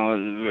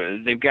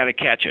 they've got to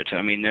catch it.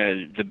 I mean,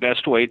 the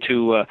best way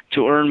to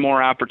earn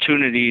more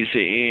opportunities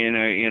in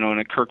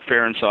a Kirk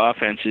Ferentz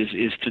offense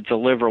is to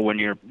deliver when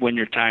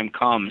your time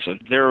comes. And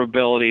their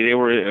ability, they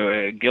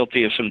were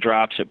guilty of some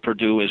drops at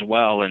Purdue as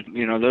well, and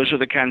those are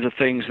the kinds of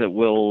things that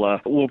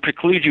will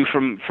preclude you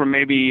from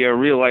maybe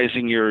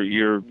realizing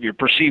your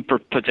perceived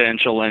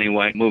potential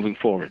anyway moving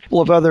forward.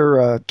 Well, of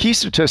other key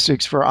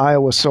statistics for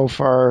Iowa so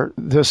far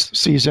this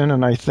season,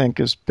 and I think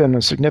has been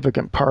a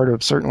significant part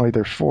of certainly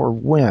their 4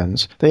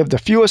 wins, they have the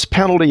fewest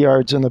penalty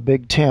yards in the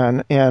Big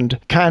Ten, and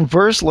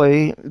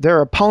conversely,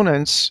 their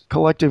opponents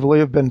collectively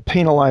have been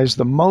penalized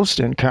the most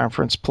in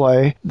conference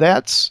play.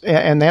 That's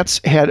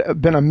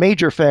had been a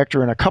major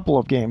factor in a couple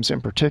of games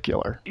in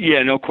particular.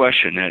 Yeah, no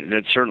question.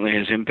 That certainly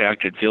has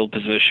impacted field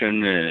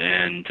position,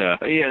 and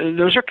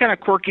those are kind of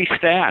quirky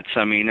stats.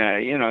 I mean,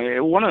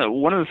 one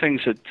of the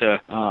things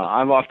that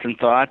I've often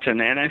thought,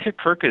 and I think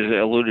Kirk has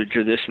alluded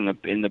to this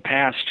in the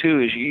past too,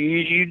 is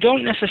you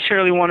don't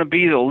necessarily want to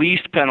be the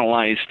least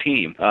penalized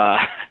team.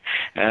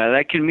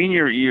 That can mean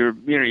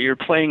you're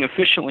playing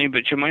efficiently,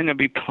 but you might not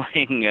be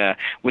playing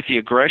with the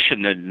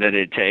aggression that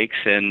it takes.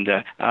 And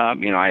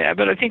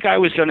but I think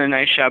Iowa's done a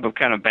nice job of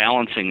kind of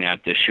balancing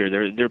that this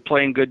year. They're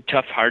playing good,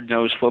 tough,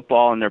 hard-nosed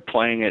football, and they're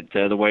playing it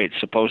the way it's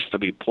supposed to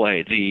be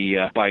played.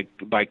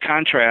 By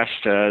contrast,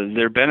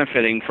 they're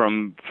benefiting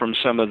from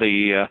some of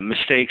the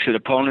mistakes that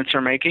opponents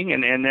are making,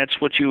 and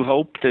that's what you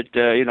hope that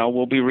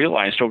will be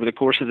realized over the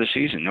course of the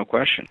season, no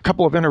question. A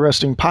couple of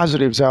interesting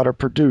positives out of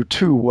Purdue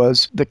too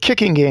was the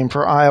kicking game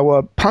for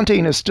Iowa.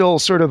 Punting is still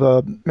sort of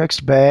a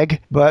mixed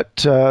bag,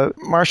 but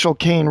Marshall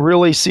Kane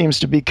really seems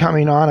to be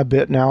coming on a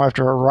bit now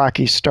after a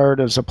rocky start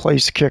as a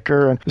place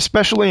kicker, and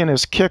especially in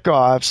his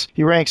kickoffs,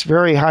 he ranks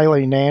very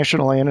highly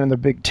nationally and in the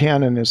Big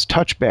Ten in his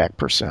touchback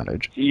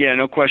percentage. Yeah,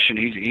 no question.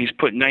 He's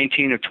put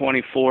 19 of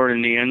 24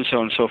 in the end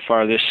zone so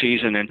far this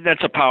season, and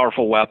that's a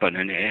powerful weapon.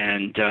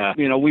 And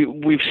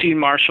we've seen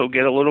Marshall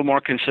get a little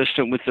more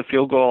consistent with the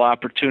field goal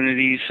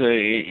opportunities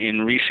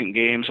in recent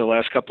games, the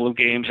last couple of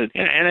games,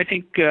 and I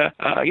think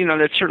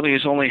that certainly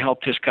has only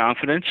helped his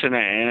confidence. And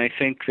I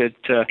think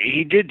that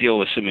he did deal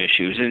with some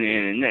issues.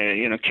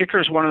 And kicker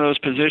is one of those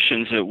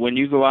positions that when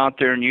you go out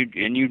there and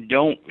you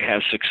don't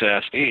have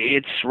success,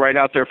 it's right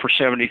out there for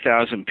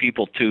 70,000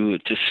 people to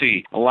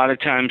see. A lot of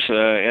times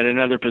at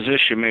another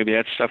position, maybe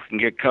that stuff can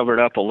get covered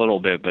up a little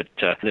bit, but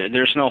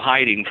there's no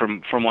hiding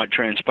from what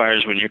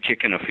transpires when you're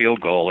kicking a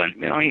field goal. And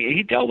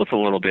he dealt with a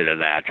little bit of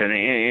that.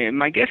 And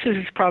my guess is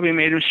it's probably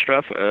made him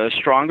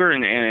stronger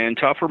and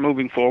tougher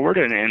moving forward.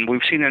 And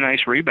we've seen a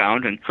nice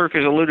rebound. And Kirk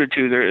has alluded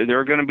to there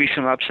are going to be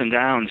some ups and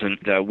downs and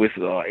with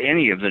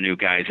any of the new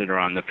guys that are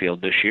on the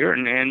field this year.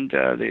 And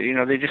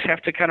they just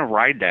have to kind of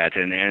ride that.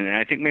 And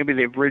I think maybe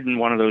they've ridden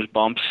one of those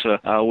bumps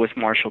with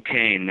Marshall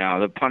Kane. Now,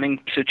 the punting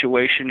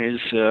situation is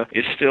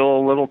still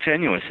a little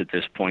tenuous at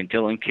this point.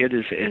 Dylan Kidd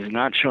has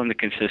not shown the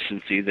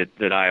consistency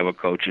that Iowa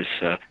coaches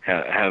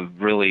have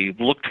really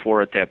looked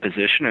for at that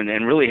position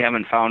and really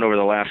haven't found over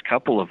the last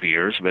couple of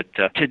years. But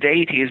to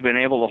date, he has been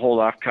able to hold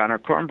off Connor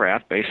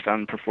Cornbrath based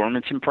on performance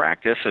performance in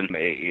practice, and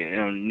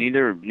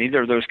neither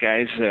of those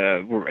guys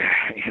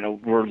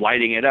were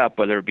lighting it up,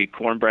 whether it be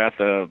Cornbrath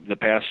the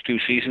past 2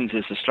 seasons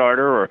as a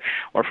starter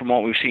or from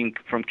what we've seen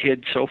from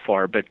Kidd so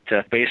far. But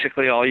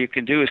basically all you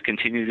can do is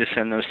continue to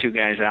send those 2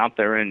 guys out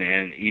there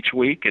and each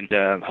week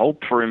and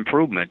hope for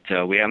improvement.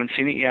 We haven't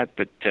seen it yet,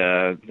 but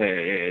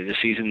the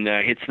season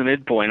hits the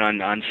midpoint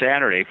on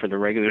Saturday for the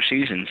regular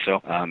season.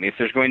 So if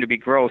there's going to be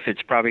growth,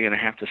 it's probably going to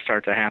have to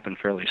start to happen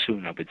fairly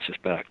soon, I would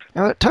suspect.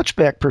 Now, that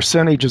touchback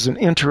percentage is an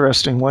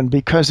interesting one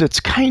because it's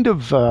kind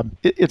of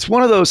it's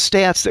one of those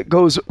stats that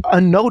goes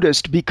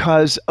unnoticed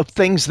because of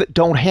things that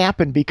don't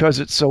happen because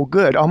it's so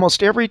good.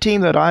 Almost every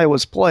team that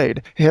Iowa's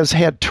played has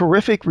had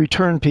terrific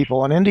return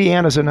people, and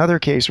Indiana's another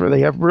case where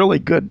they have really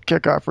good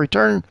kickoff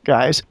return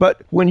guys.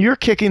 But when you're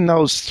kicking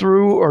those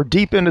through or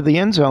deep into the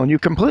end zone, you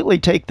completely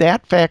take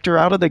that factor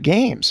out of the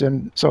games,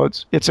 and so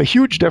it's a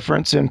huge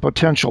difference in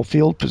potential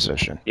field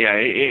position. Yeah,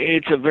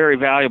 it's a very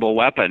valuable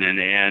weapon, and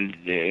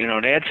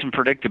it adds some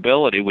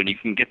predictability when you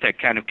can get that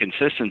kind of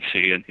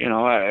consistency.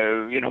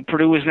 And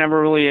Purdue was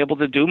never really able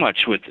to do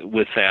much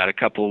with that a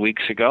couple of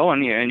weeks ago.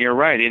 And you're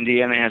right,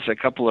 Indiana has a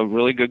couple of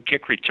really good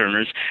kick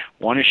returners.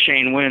 One is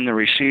Shane Wynn, the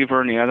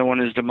receiver, and the other one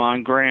is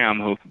Damon Graham,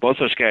 who both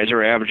those guys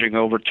are averaging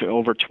over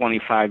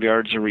 25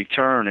 yards a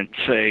return. And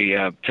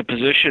it's a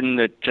position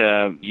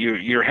that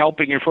you're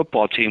helping your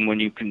football team when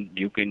you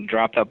can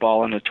drop that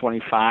ball into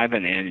 25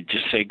 and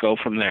just say go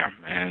from there.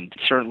 And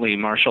certainly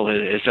Marshall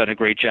has done a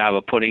great job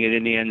of putting it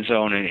in the end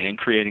zone and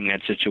creating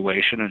that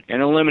situation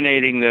and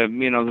eliminating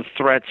the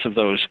threats of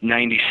those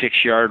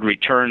 96-yard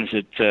returns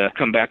that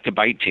come back to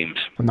bite teams.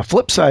 On the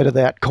flip side of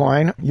that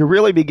coin, you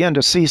really begin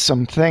to see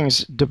some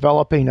things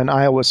developing in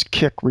Iowa's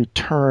kick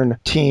return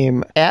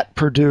team at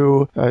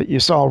Purdue. You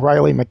saw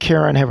Riley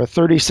McCarron have a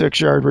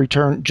 36-yard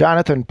return,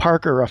 Jonathan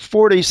Parker a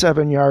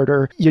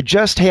 47-yarder. You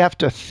just have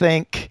to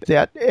think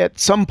that at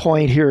some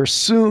point here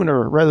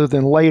sooner rather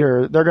than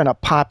later, they're going to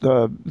pop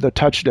the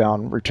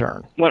touchdown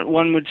return.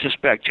 One would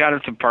suspect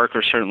Jonathan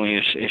Parker certainly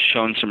has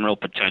shown some real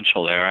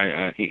potential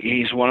there.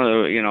 He's one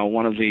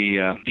of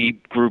the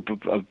deep group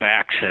of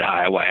backs that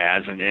Iowa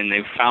has, and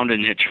they've found a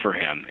niche for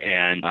him.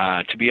 And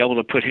to be able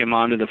to put him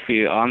on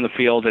the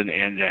field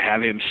and to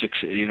have him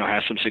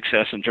have some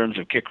success in terms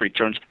of kick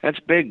returns, that's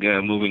big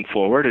moving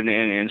forward.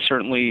 And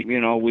certainly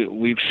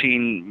we've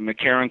seen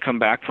McCarron come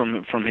back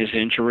from his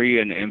injury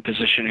and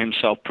position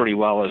himself pretty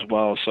well as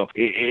well. So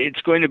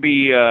it's going to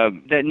be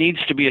that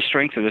needs to be a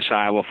strength of this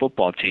Iowa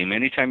football team.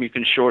 Anytime you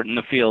can shorten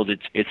the field,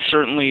 it's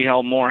certainly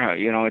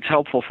it's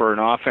helpful for an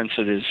offense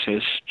that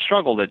has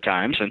struggled at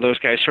times, and those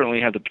guys certainly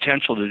have the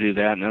potential to do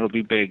that, and that'll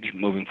be big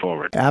moving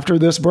forward. After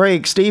this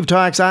break, Steve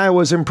talks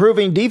Iowa's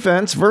improving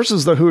defense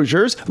versus the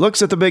Hoosiers,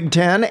 looks at the Big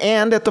Ten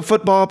and at the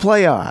football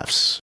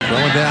playoffs.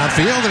 Going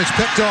downfield, and it's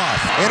picked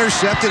off.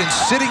 Intercepted, and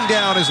sitting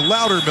down is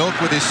Loudermilk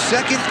with his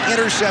second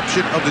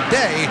interception of the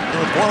day.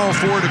 With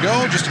 1:04 to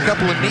go, just a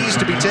couple of knees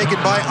to be taken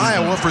by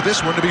Iowa for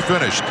this one to be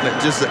finished.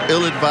 Just an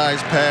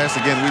ill-advised pass.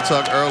 Again, we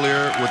talked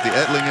earlier with the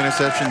Etling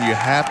interception, you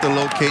have to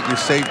locate your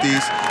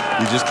safeties.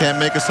 You just can't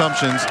make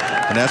assumptions,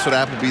 and that's what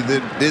Appleby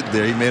did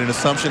there. He made an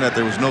assumption that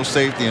there was no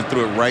safety and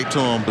threw it right to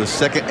him. The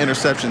second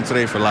interception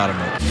today for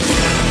Loudermilk.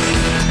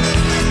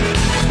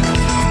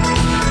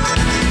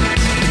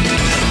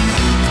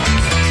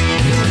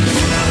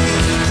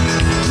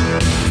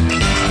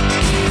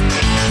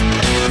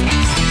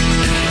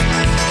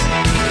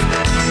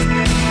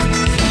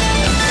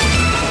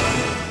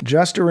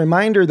 Just a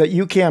reminder that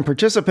you can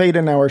participate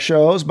in our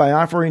shows by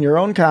offering your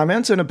own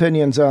comments and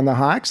opinions on the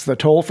Hawks. The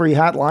toll-free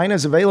hotline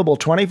is available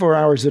 24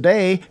 hours a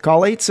day.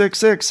 Call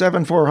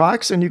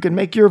 866-74-HAWKS and you can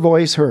make your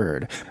voice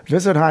heard.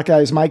 Visit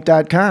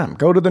HawkeyesMike.com.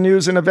 Go to the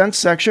news and events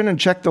section and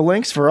check the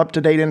links for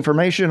up-to-date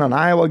information on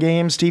Iowa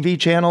games, TV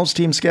channels,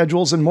 team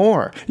schedules, and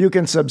more. You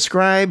can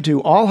subscribe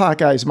to all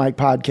Hawkeyes Mike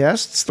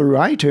podcasts through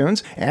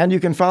iTunes, and you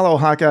can follow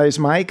Hawkeyes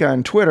Mike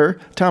on Twitter,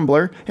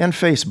 Tumblr, and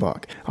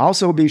Facebook.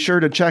 Also, be sure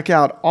to check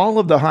out all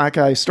of the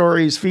Hawkeye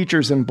stories,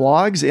 features, and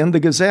blogs in the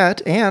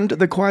Gazette and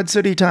the Quad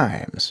City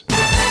Times.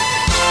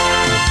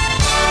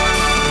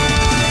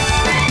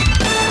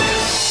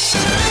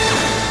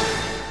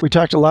 We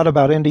talked a lot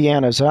about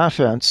Indiana's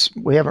offense.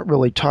 We haven't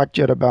really talked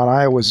yet about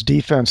Iowa's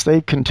defense.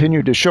 They've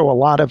continued to show a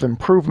lot of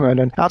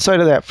improvement. And outside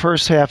of that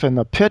first half in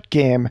the Pitt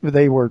game,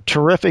 they were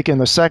terrific in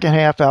the second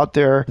half out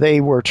there. They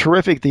were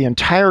terrific the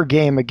entire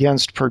game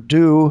against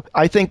Purdue.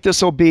 I think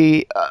this will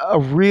be a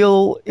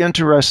real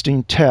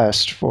interesting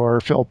test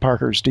for Phil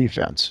Parker's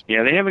defense.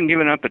 Yeah, they haven't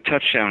given up a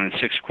touchdown in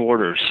 6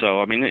 quarters.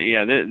 So, I mean,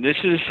 yeah, this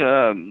is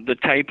the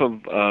type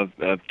of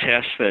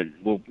test that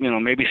will,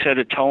 maybe set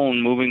a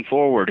tone moving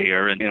forward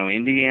here. And,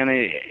 Indiana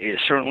Indiana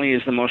certainly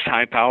is the most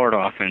high-powered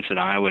offense that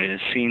Iowa has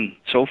seen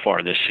so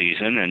far this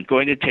season, and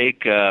going to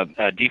take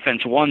a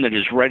defense one that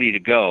is ready to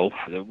go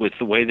with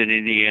the way that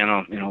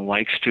Indiana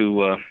likes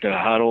to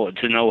huddle,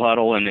 to no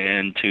huddle,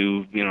 and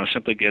to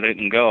simply get it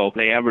and go.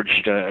 They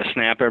averaged a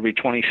snap every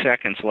 20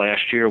 seconds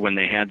last year when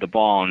they had the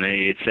ball, and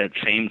it's that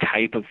same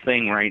type of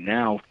thing right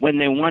now. When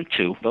they want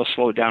to, they'll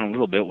slow it down a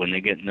little bit when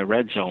they get in the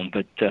red zone,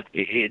 but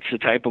it's the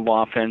type of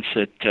offense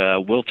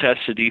that will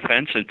test the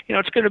defense, and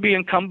it's going to be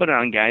incumbent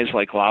on guys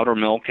like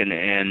Loudermilk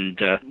and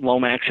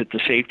Lomax at the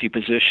safety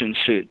positions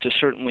to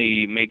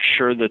certainly make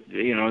sure that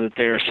that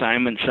their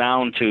assignment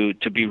sound to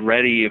be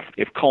ready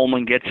if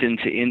Coleman gets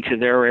into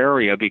their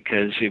area,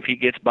 because if he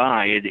gets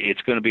by,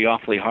 it's going to be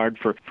awfully hard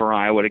for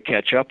Iowa to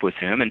catch up with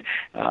him. And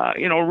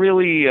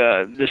really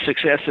the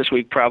success this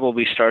week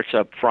probably starts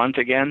up front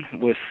again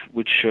with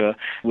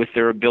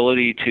their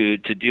ability to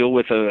deal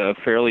with a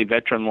fairly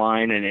veteran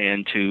line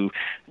and to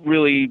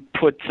really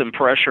put some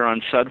pressure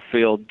on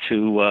Sudfeld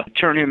to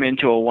turn him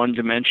into a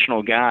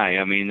one-dimensional guy.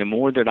 I mean, the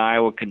more that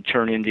Iowa can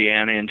turn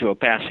Indiana into a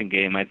passing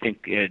game, I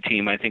think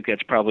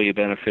that's probably a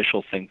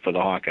beneficial thing for the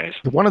Hawkeyes.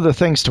 One of the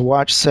things to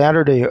watch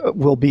Saturday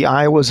will be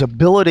Iowa's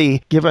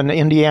ability, given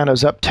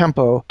Indiana's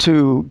up-tempo,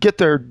 to get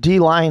their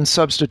D-line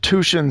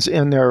substitutions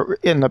in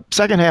the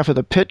second half of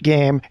the Pitt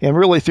game and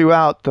really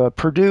throughout the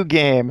Purdue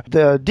game.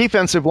 The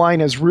defensive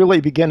line is really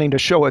beginning to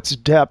show its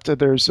depth.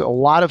 There's a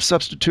lot of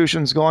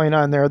substitutions going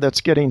on there that's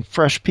getting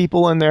fresh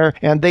people in there,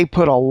 and they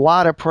put a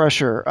lot of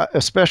pressure,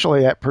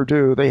 especially at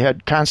Purdue. They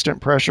had constant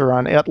pressure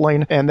on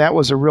Etling, and that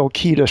was a real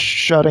key to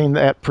shutting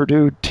that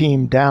Purdue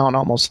team down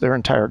almost their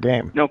entire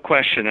game. No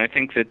question. I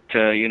think that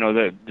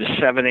the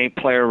 7-8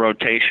 player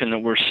rotation that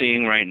we're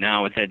seeing right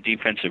now with that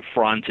defensive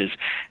front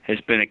has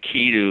been a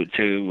key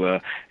to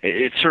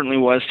it certainly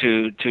was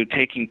to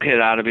taking Pitt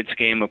out of its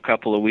game a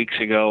couple of weeks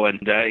ago, and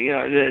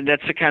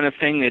that's the kind of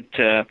thing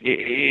that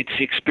it's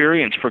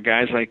experience for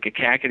guys like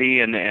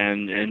Kakady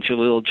and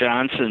Jaleel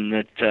Johnson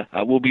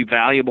that will be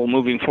valuable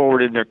moving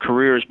forward in their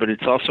careers, but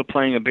it's also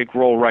playing a big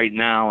role right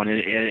now. And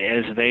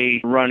as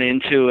they run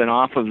into and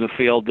off of the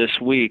field this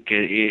week,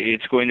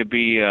 it's going to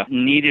be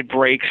needed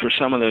breaks for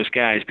some of those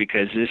guys,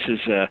 because this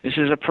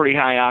is a pretty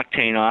high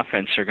octane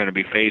offense they're going to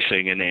be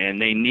facing,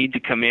 and they need to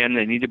come in.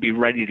 They need to be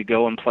ready to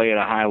go and play at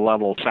a high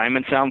level.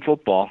 Simon Sound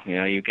football.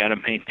 You've got to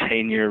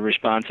maintain your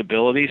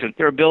responsibilities, and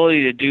their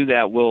ability to do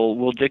that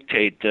will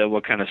dictate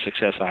what kind of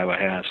success Iowa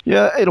has.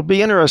 Yeah, it'll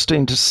be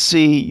interesting to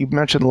see. You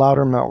mentioned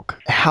Loudermilk,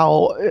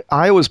 how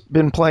Iowa's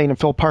been playing, and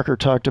Phil Parker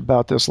talked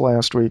about this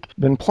last week,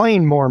 been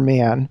playing more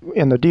man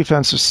in the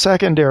defensive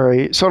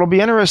secondary. So it'll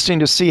be interesting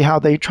to see how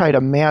they try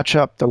to match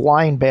up the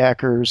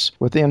linebackers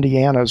with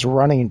Indiana's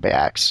running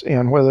backs,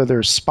 and whether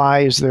there's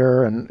spies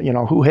there, and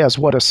who has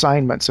what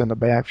assignments in the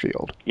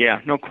backfield. Yeah,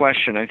 no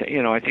question. I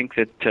think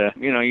that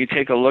you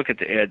take a look at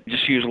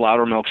just use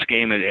Loudermilk's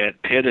game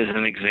at Pitt as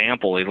an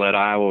example. He led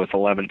Iowa with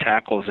 11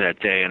 tackles that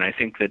day, and I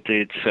think that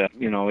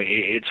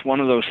it's one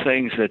of those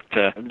things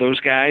that those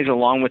guys,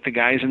 along with the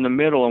guys in the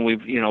middle, and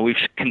we've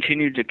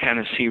continued to kind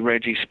of see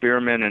Reggie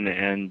Spearman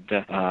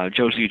and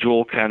Josie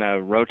Jewell kind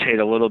of rotate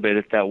a little bit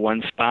at that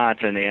one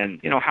spot, and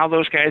how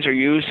those guys are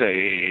used,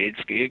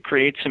 it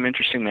creates some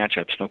interesting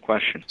matchups, no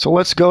question. So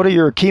let's go to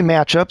your key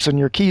matchups and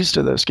your keys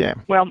to this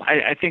game. Well,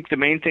 I think the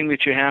main thing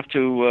that you have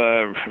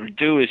to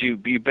do is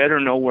you better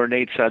know where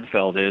Nate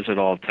Sudfeld is at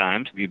all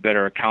times. You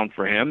better account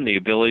for him. The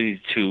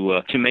ability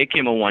to make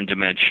him a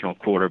one-dimensional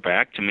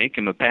quarterback, to make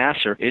him a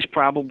passer, is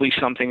probably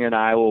something that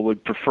Iowa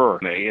would prefer.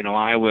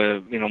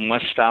 Iowa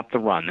must stop the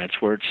run.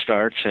 That's where it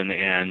starts, and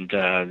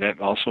that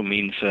also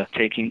means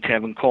taking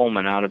Tevin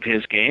Coleman out of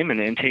his game, and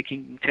then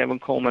taking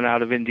Tevin Coleman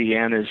out of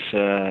Indiana's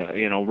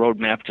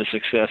roadmap to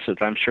success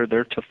that I'm sure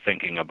they're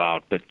thinking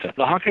about. But the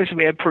Hawkeyes have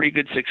had pretty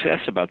good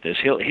success about this.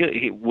 He'll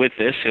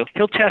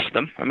test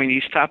them. I mean,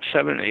 he's topped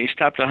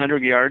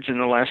 100 yards in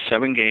the last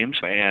 7 games,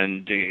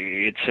 and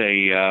it's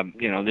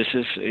this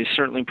is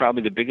certainly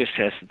probably the biggest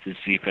test that this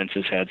defense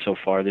has had so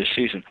far this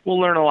season. We'll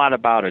learn a lot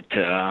about it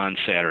on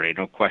Saturday,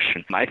 no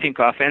question. I think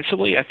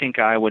offensively,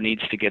 Iowa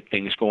needs to get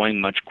things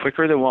going much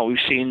quicker than what we've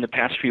seen the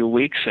past few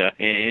weeks.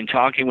 In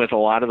talking with a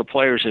lot of the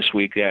players this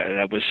week,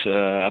 that was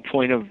a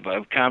point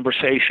of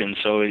conversation.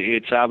 So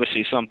it's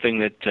obviously something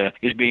that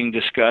is being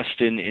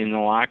discussed in the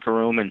locker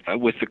room and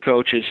with the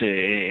coaches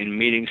in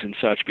meetings and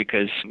such,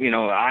 because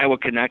Iowa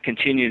cannot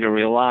continue to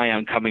rely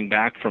on coming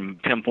back from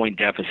 10-point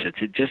deficits.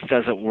 It just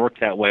doesn't work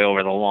that way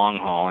over the long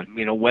haul.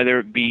 And whether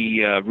it be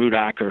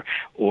Rudock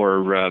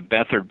or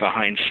Beathard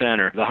behind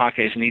center, the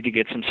Hawkeyes need to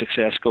get some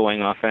success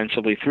going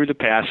offensively through the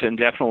pass and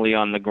definitely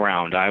on the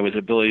ground. Iowa's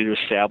ability to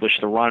establish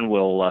the run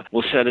will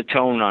set a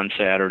tone on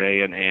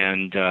Saturday,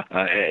 and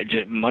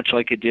much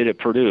like it did at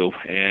Purdue.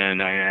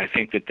 And I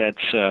think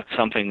that's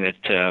something that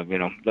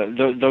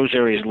those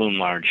areas loom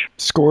large.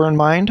 Score in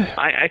mind?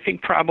 I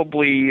think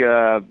probably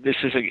this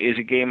is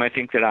a game I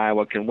think that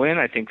Iowa can win.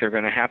 I think they're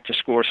going to have to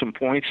score some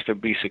points to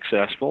be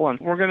successful, and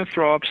we're going to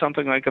throw up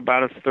something like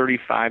about a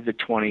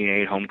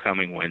 35-28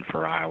 homecoming win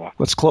for Iowa.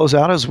 Let's close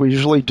out as we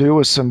usually do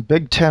with some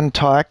Big Ten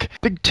talk.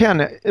 Big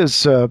Ten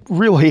is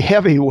really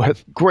heavy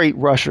with great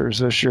rushers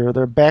this year.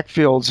 Their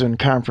backfields and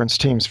conference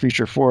teams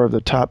feature 4 of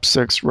the top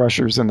 6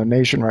 rushers in the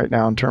nation right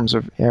now in terms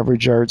of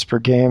average yards per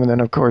game. And then,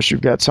 of course,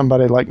 you've got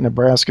somebody like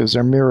Nebraska's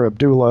Amir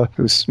Abdullah,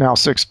 who's now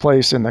 6th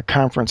place in the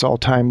conference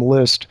all-time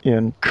list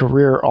in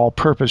career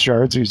all-purpose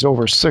yards. He's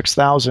over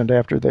 6,000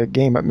 after the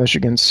game at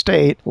Michigan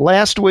State.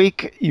 Last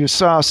week, you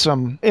saw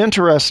some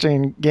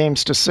interesting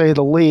games, to say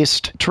the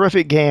least.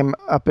 Terrific game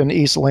up in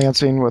East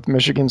Lansing with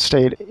Michigan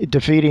State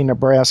defeating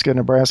Nebraska.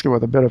 Nebraska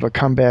with a bit of a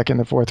comeback in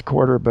the fourth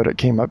quarter, but it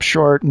came up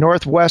short.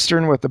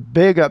 Northwestern with a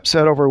big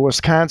upset over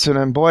Wisconsin,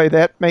 and boy,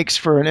 that makes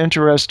for an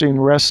interesting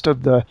rest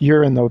of the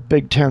year in the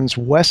Big Ten's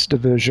West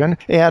Division.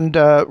 And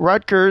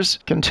Rutgers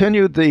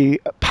continued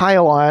the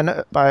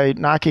pile-on by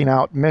knocking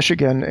out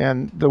Michigan,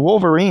 and the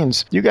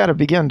Wolverines, you got to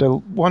begin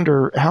to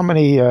wonder how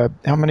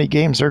many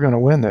games they're going to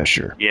win this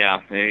year.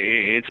 Yeah,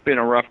 it's been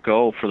a rough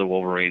go for the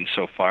Wolverines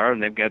so far,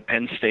 and they've got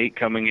Penn State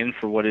coming in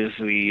for what is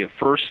the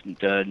first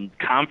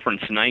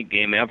conference night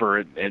game ever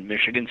at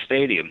Michigan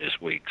Stadium this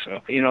week.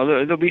 So,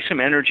 there'll be some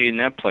energy in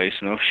that place,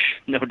 no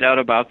doubt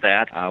about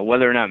that.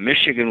 Whether or not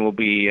Michigan will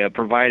be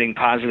providing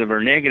positive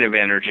or negative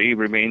energy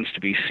remains to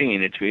be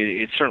seen.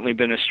 It's certainly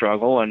been a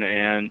struggle,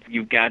 and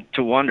you've got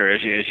to wonder,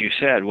 as you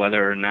said,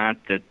 whether or not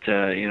that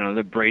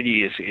that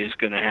Brady is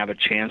going to have a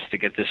chance to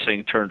get this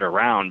thing turned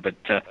around. But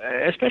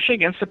especially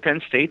against the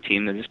Penn State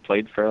team that has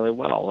played fairly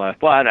well.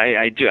 But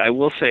I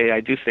will say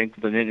I do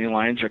think the Nittany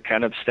Lions are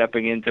kind of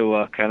stepping into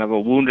a kind of a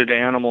wounded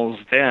animal's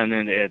den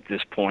at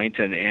this point,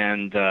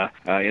 and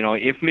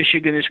if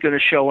Michigan is going to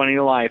show any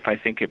life, I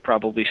think it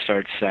probably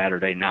starts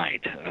Saturday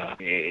night.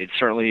 It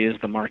certainly is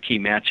the marquee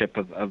matchup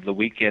of the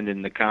weekend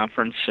in the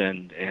conference,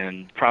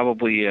 and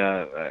probably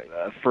a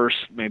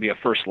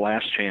first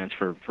last chance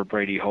for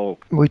Brady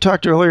Hoke. We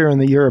talked earlier in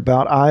the year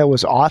about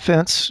Iowa's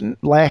offense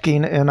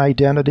lacking an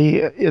identity.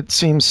 It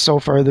seems so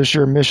far this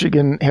year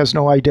Michigan has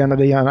no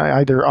identity on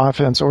either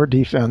offense or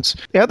defense.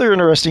 The other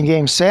interesting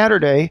game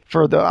Saturday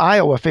for the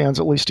Iowa fans,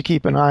 at least to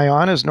keep an eye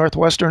on, is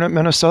Northwestern at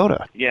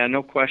Minnesota. Yeah,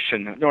 no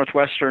question.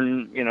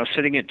 Northwestern,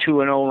 sitting at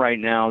 2-0 right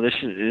now. This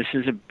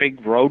is a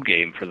big road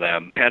game for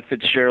them. Pat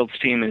Fitzgerald's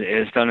team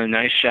has done a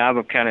nice job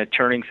of kind of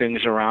turning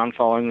things around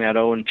following that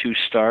 0-2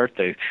 start.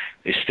 They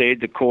stayed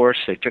the course.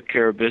 They took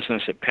care of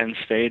business at Penn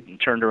State and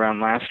turned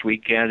around last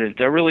weekend. And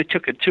they really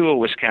took it to a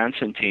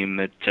Wisconsin team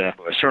that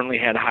certainly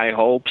had high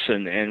hopes.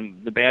 And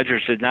the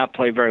Badgers did not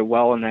play very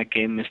well in that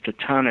game, missed a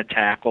ton of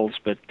tackles.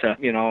 But,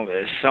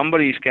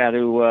 somebody's got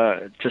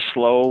to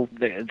slow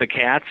the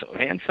Cats,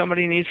 and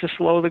somebody needs to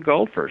slow the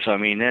Gophers. I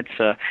mean,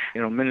 that's,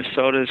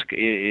 Minnesota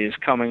is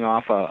coming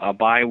off a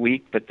bye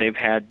week, but they've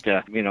had,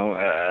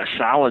 a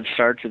solid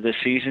start to the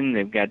season.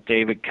 They've got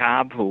David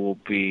Cobb, who will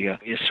be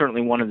is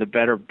certainly one of the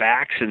better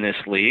backs in this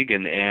league,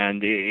 and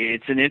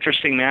it's an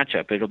interesting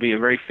matchup. It'll be a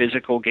very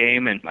physical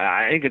game, and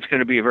I think it's going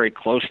to be a very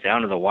close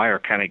down to the wire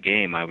kind of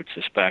game, I would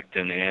suspect,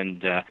 and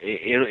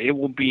it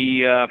will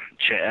be a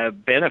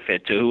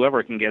benefit to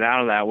whoever can get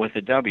out of that with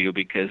a W,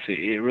 because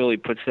it really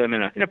puts them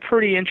in a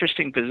pretty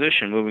interesting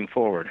position moving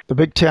forward. The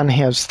Big Ten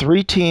has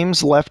 3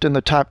 teams left in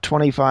the top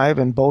 25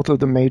 in both of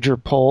the major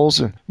polls,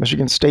 and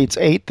Michigan State's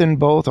 8th in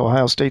both,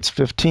 Ohio State's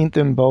 15th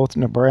in both,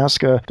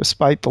 Nebraska,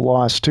 despite the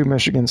loss to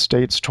Michigan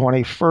State's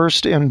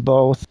 21st in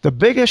both. The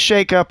biggest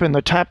shakeup in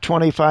the top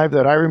 25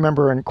 that I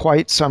remember in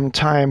quite some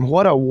time.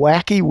 What a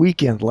wacky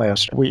weekend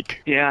last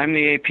week. Yeah, I'm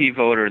the AP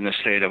voter in the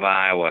state of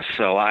Iowa,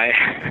 so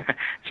I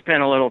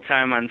spent a little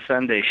time on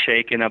Sunday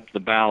shaking up the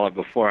ballot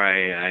before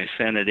I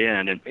sent it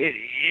in, and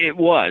it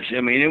was.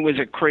 I mean, it was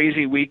a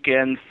crazy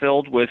weekend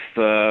filled with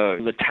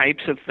the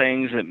types of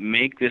things that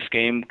make this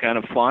game kind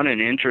of fun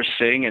and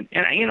interesting, and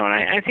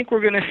I think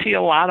we're going to see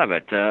a lot of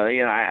it.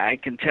 I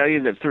can tell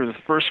you that through the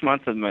first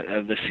month of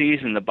the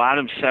season, the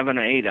bottom 7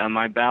 or 8 on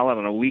my ballot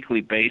on a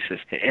weekly basis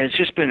has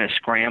just been a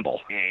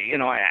scramble.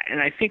 And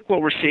I think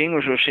what we're seeing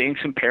is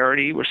some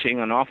parity. We're seeing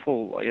an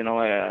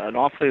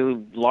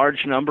awfully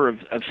large number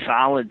of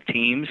solid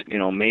teams.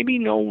 Maybe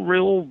no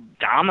real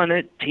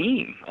dominant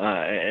team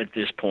at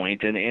this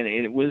point, and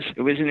it was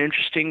an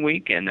interesting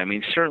weekend. I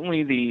mean,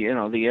 certainly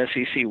the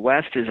SEC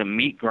West is a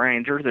meat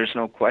grinder. There's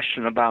no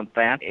question about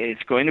that.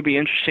 It's going to be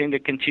interesting to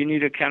continue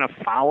to kind of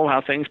follow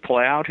how things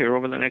play out here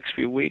over the next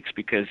few weeks,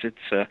 because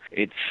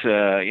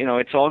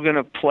it's all going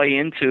to play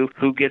into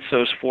who gets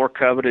those 4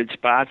 coveted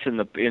spots in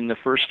the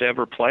first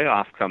ever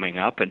playoff coming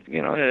up, and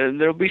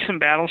there'll be some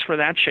battles for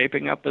that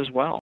shaping up as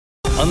well.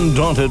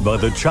 Undaunted by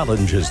the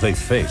challenges they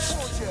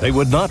faced, they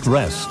would not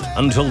rest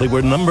until they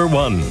were number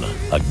 1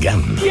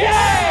 again.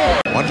 Yeah!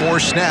 One more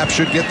snap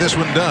should get this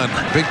one done.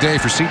 Big day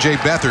for C.J.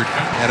 Beathard,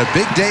 and a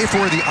big day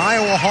for the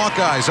Iowa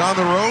Hawkeyes on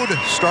the road,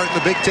 starting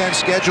the Big Ten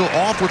schedule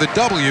off with a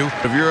W.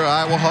 If you're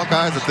Iowa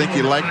Hawkeyes, I think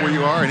you like where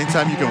you are.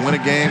 Anytime you can win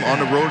a game on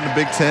the road in the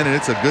Big Ten, and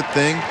it's a good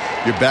thing.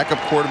 Your backup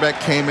quarterback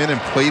came in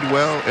and played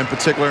well, in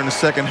particular in the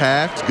second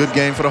half. It's a good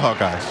game for the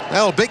Hawkeyes.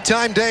 Well,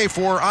 big-time day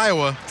for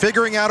Iowa,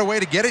 figuring out a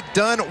way to get it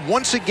done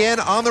once again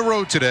on the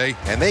road today,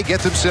 and they get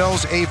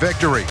themselves a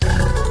victory.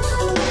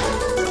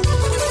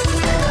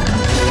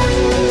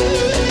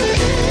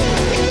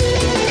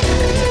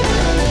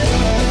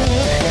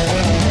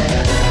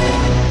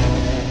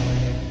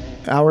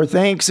 Our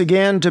thanks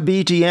again to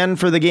BTN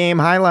for the game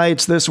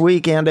highlights this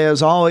week, and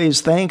as always,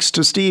 thanks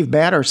to Steve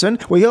Batterson.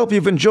 We hope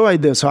you've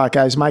enjoyed this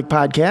Hawkeyes Mike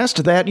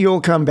podcast, that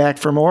you'll come back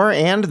for more,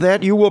 and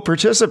that you will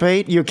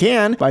participate. You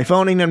can by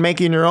phoning and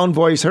making your own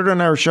voice heard on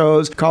our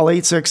shows. Call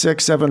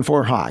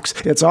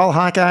 866-74-HAWKS. It's all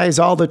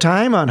Hawkeyes all the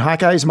time on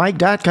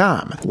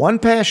HawkeyesMike.com. One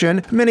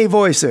passion, many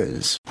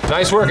voices.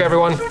 Nice work,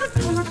 everyone.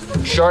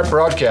 Sharp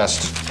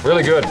broadcast.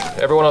 Really good.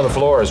 Everyone on the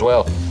floor as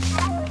well.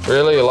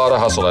 Really a lot of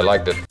hustle. I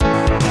liked it.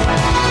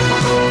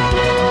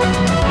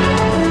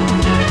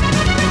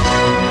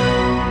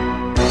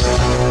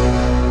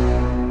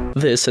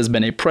 This has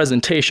been a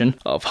presentation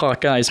of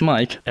Hawkeyes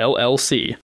Mike, LLC.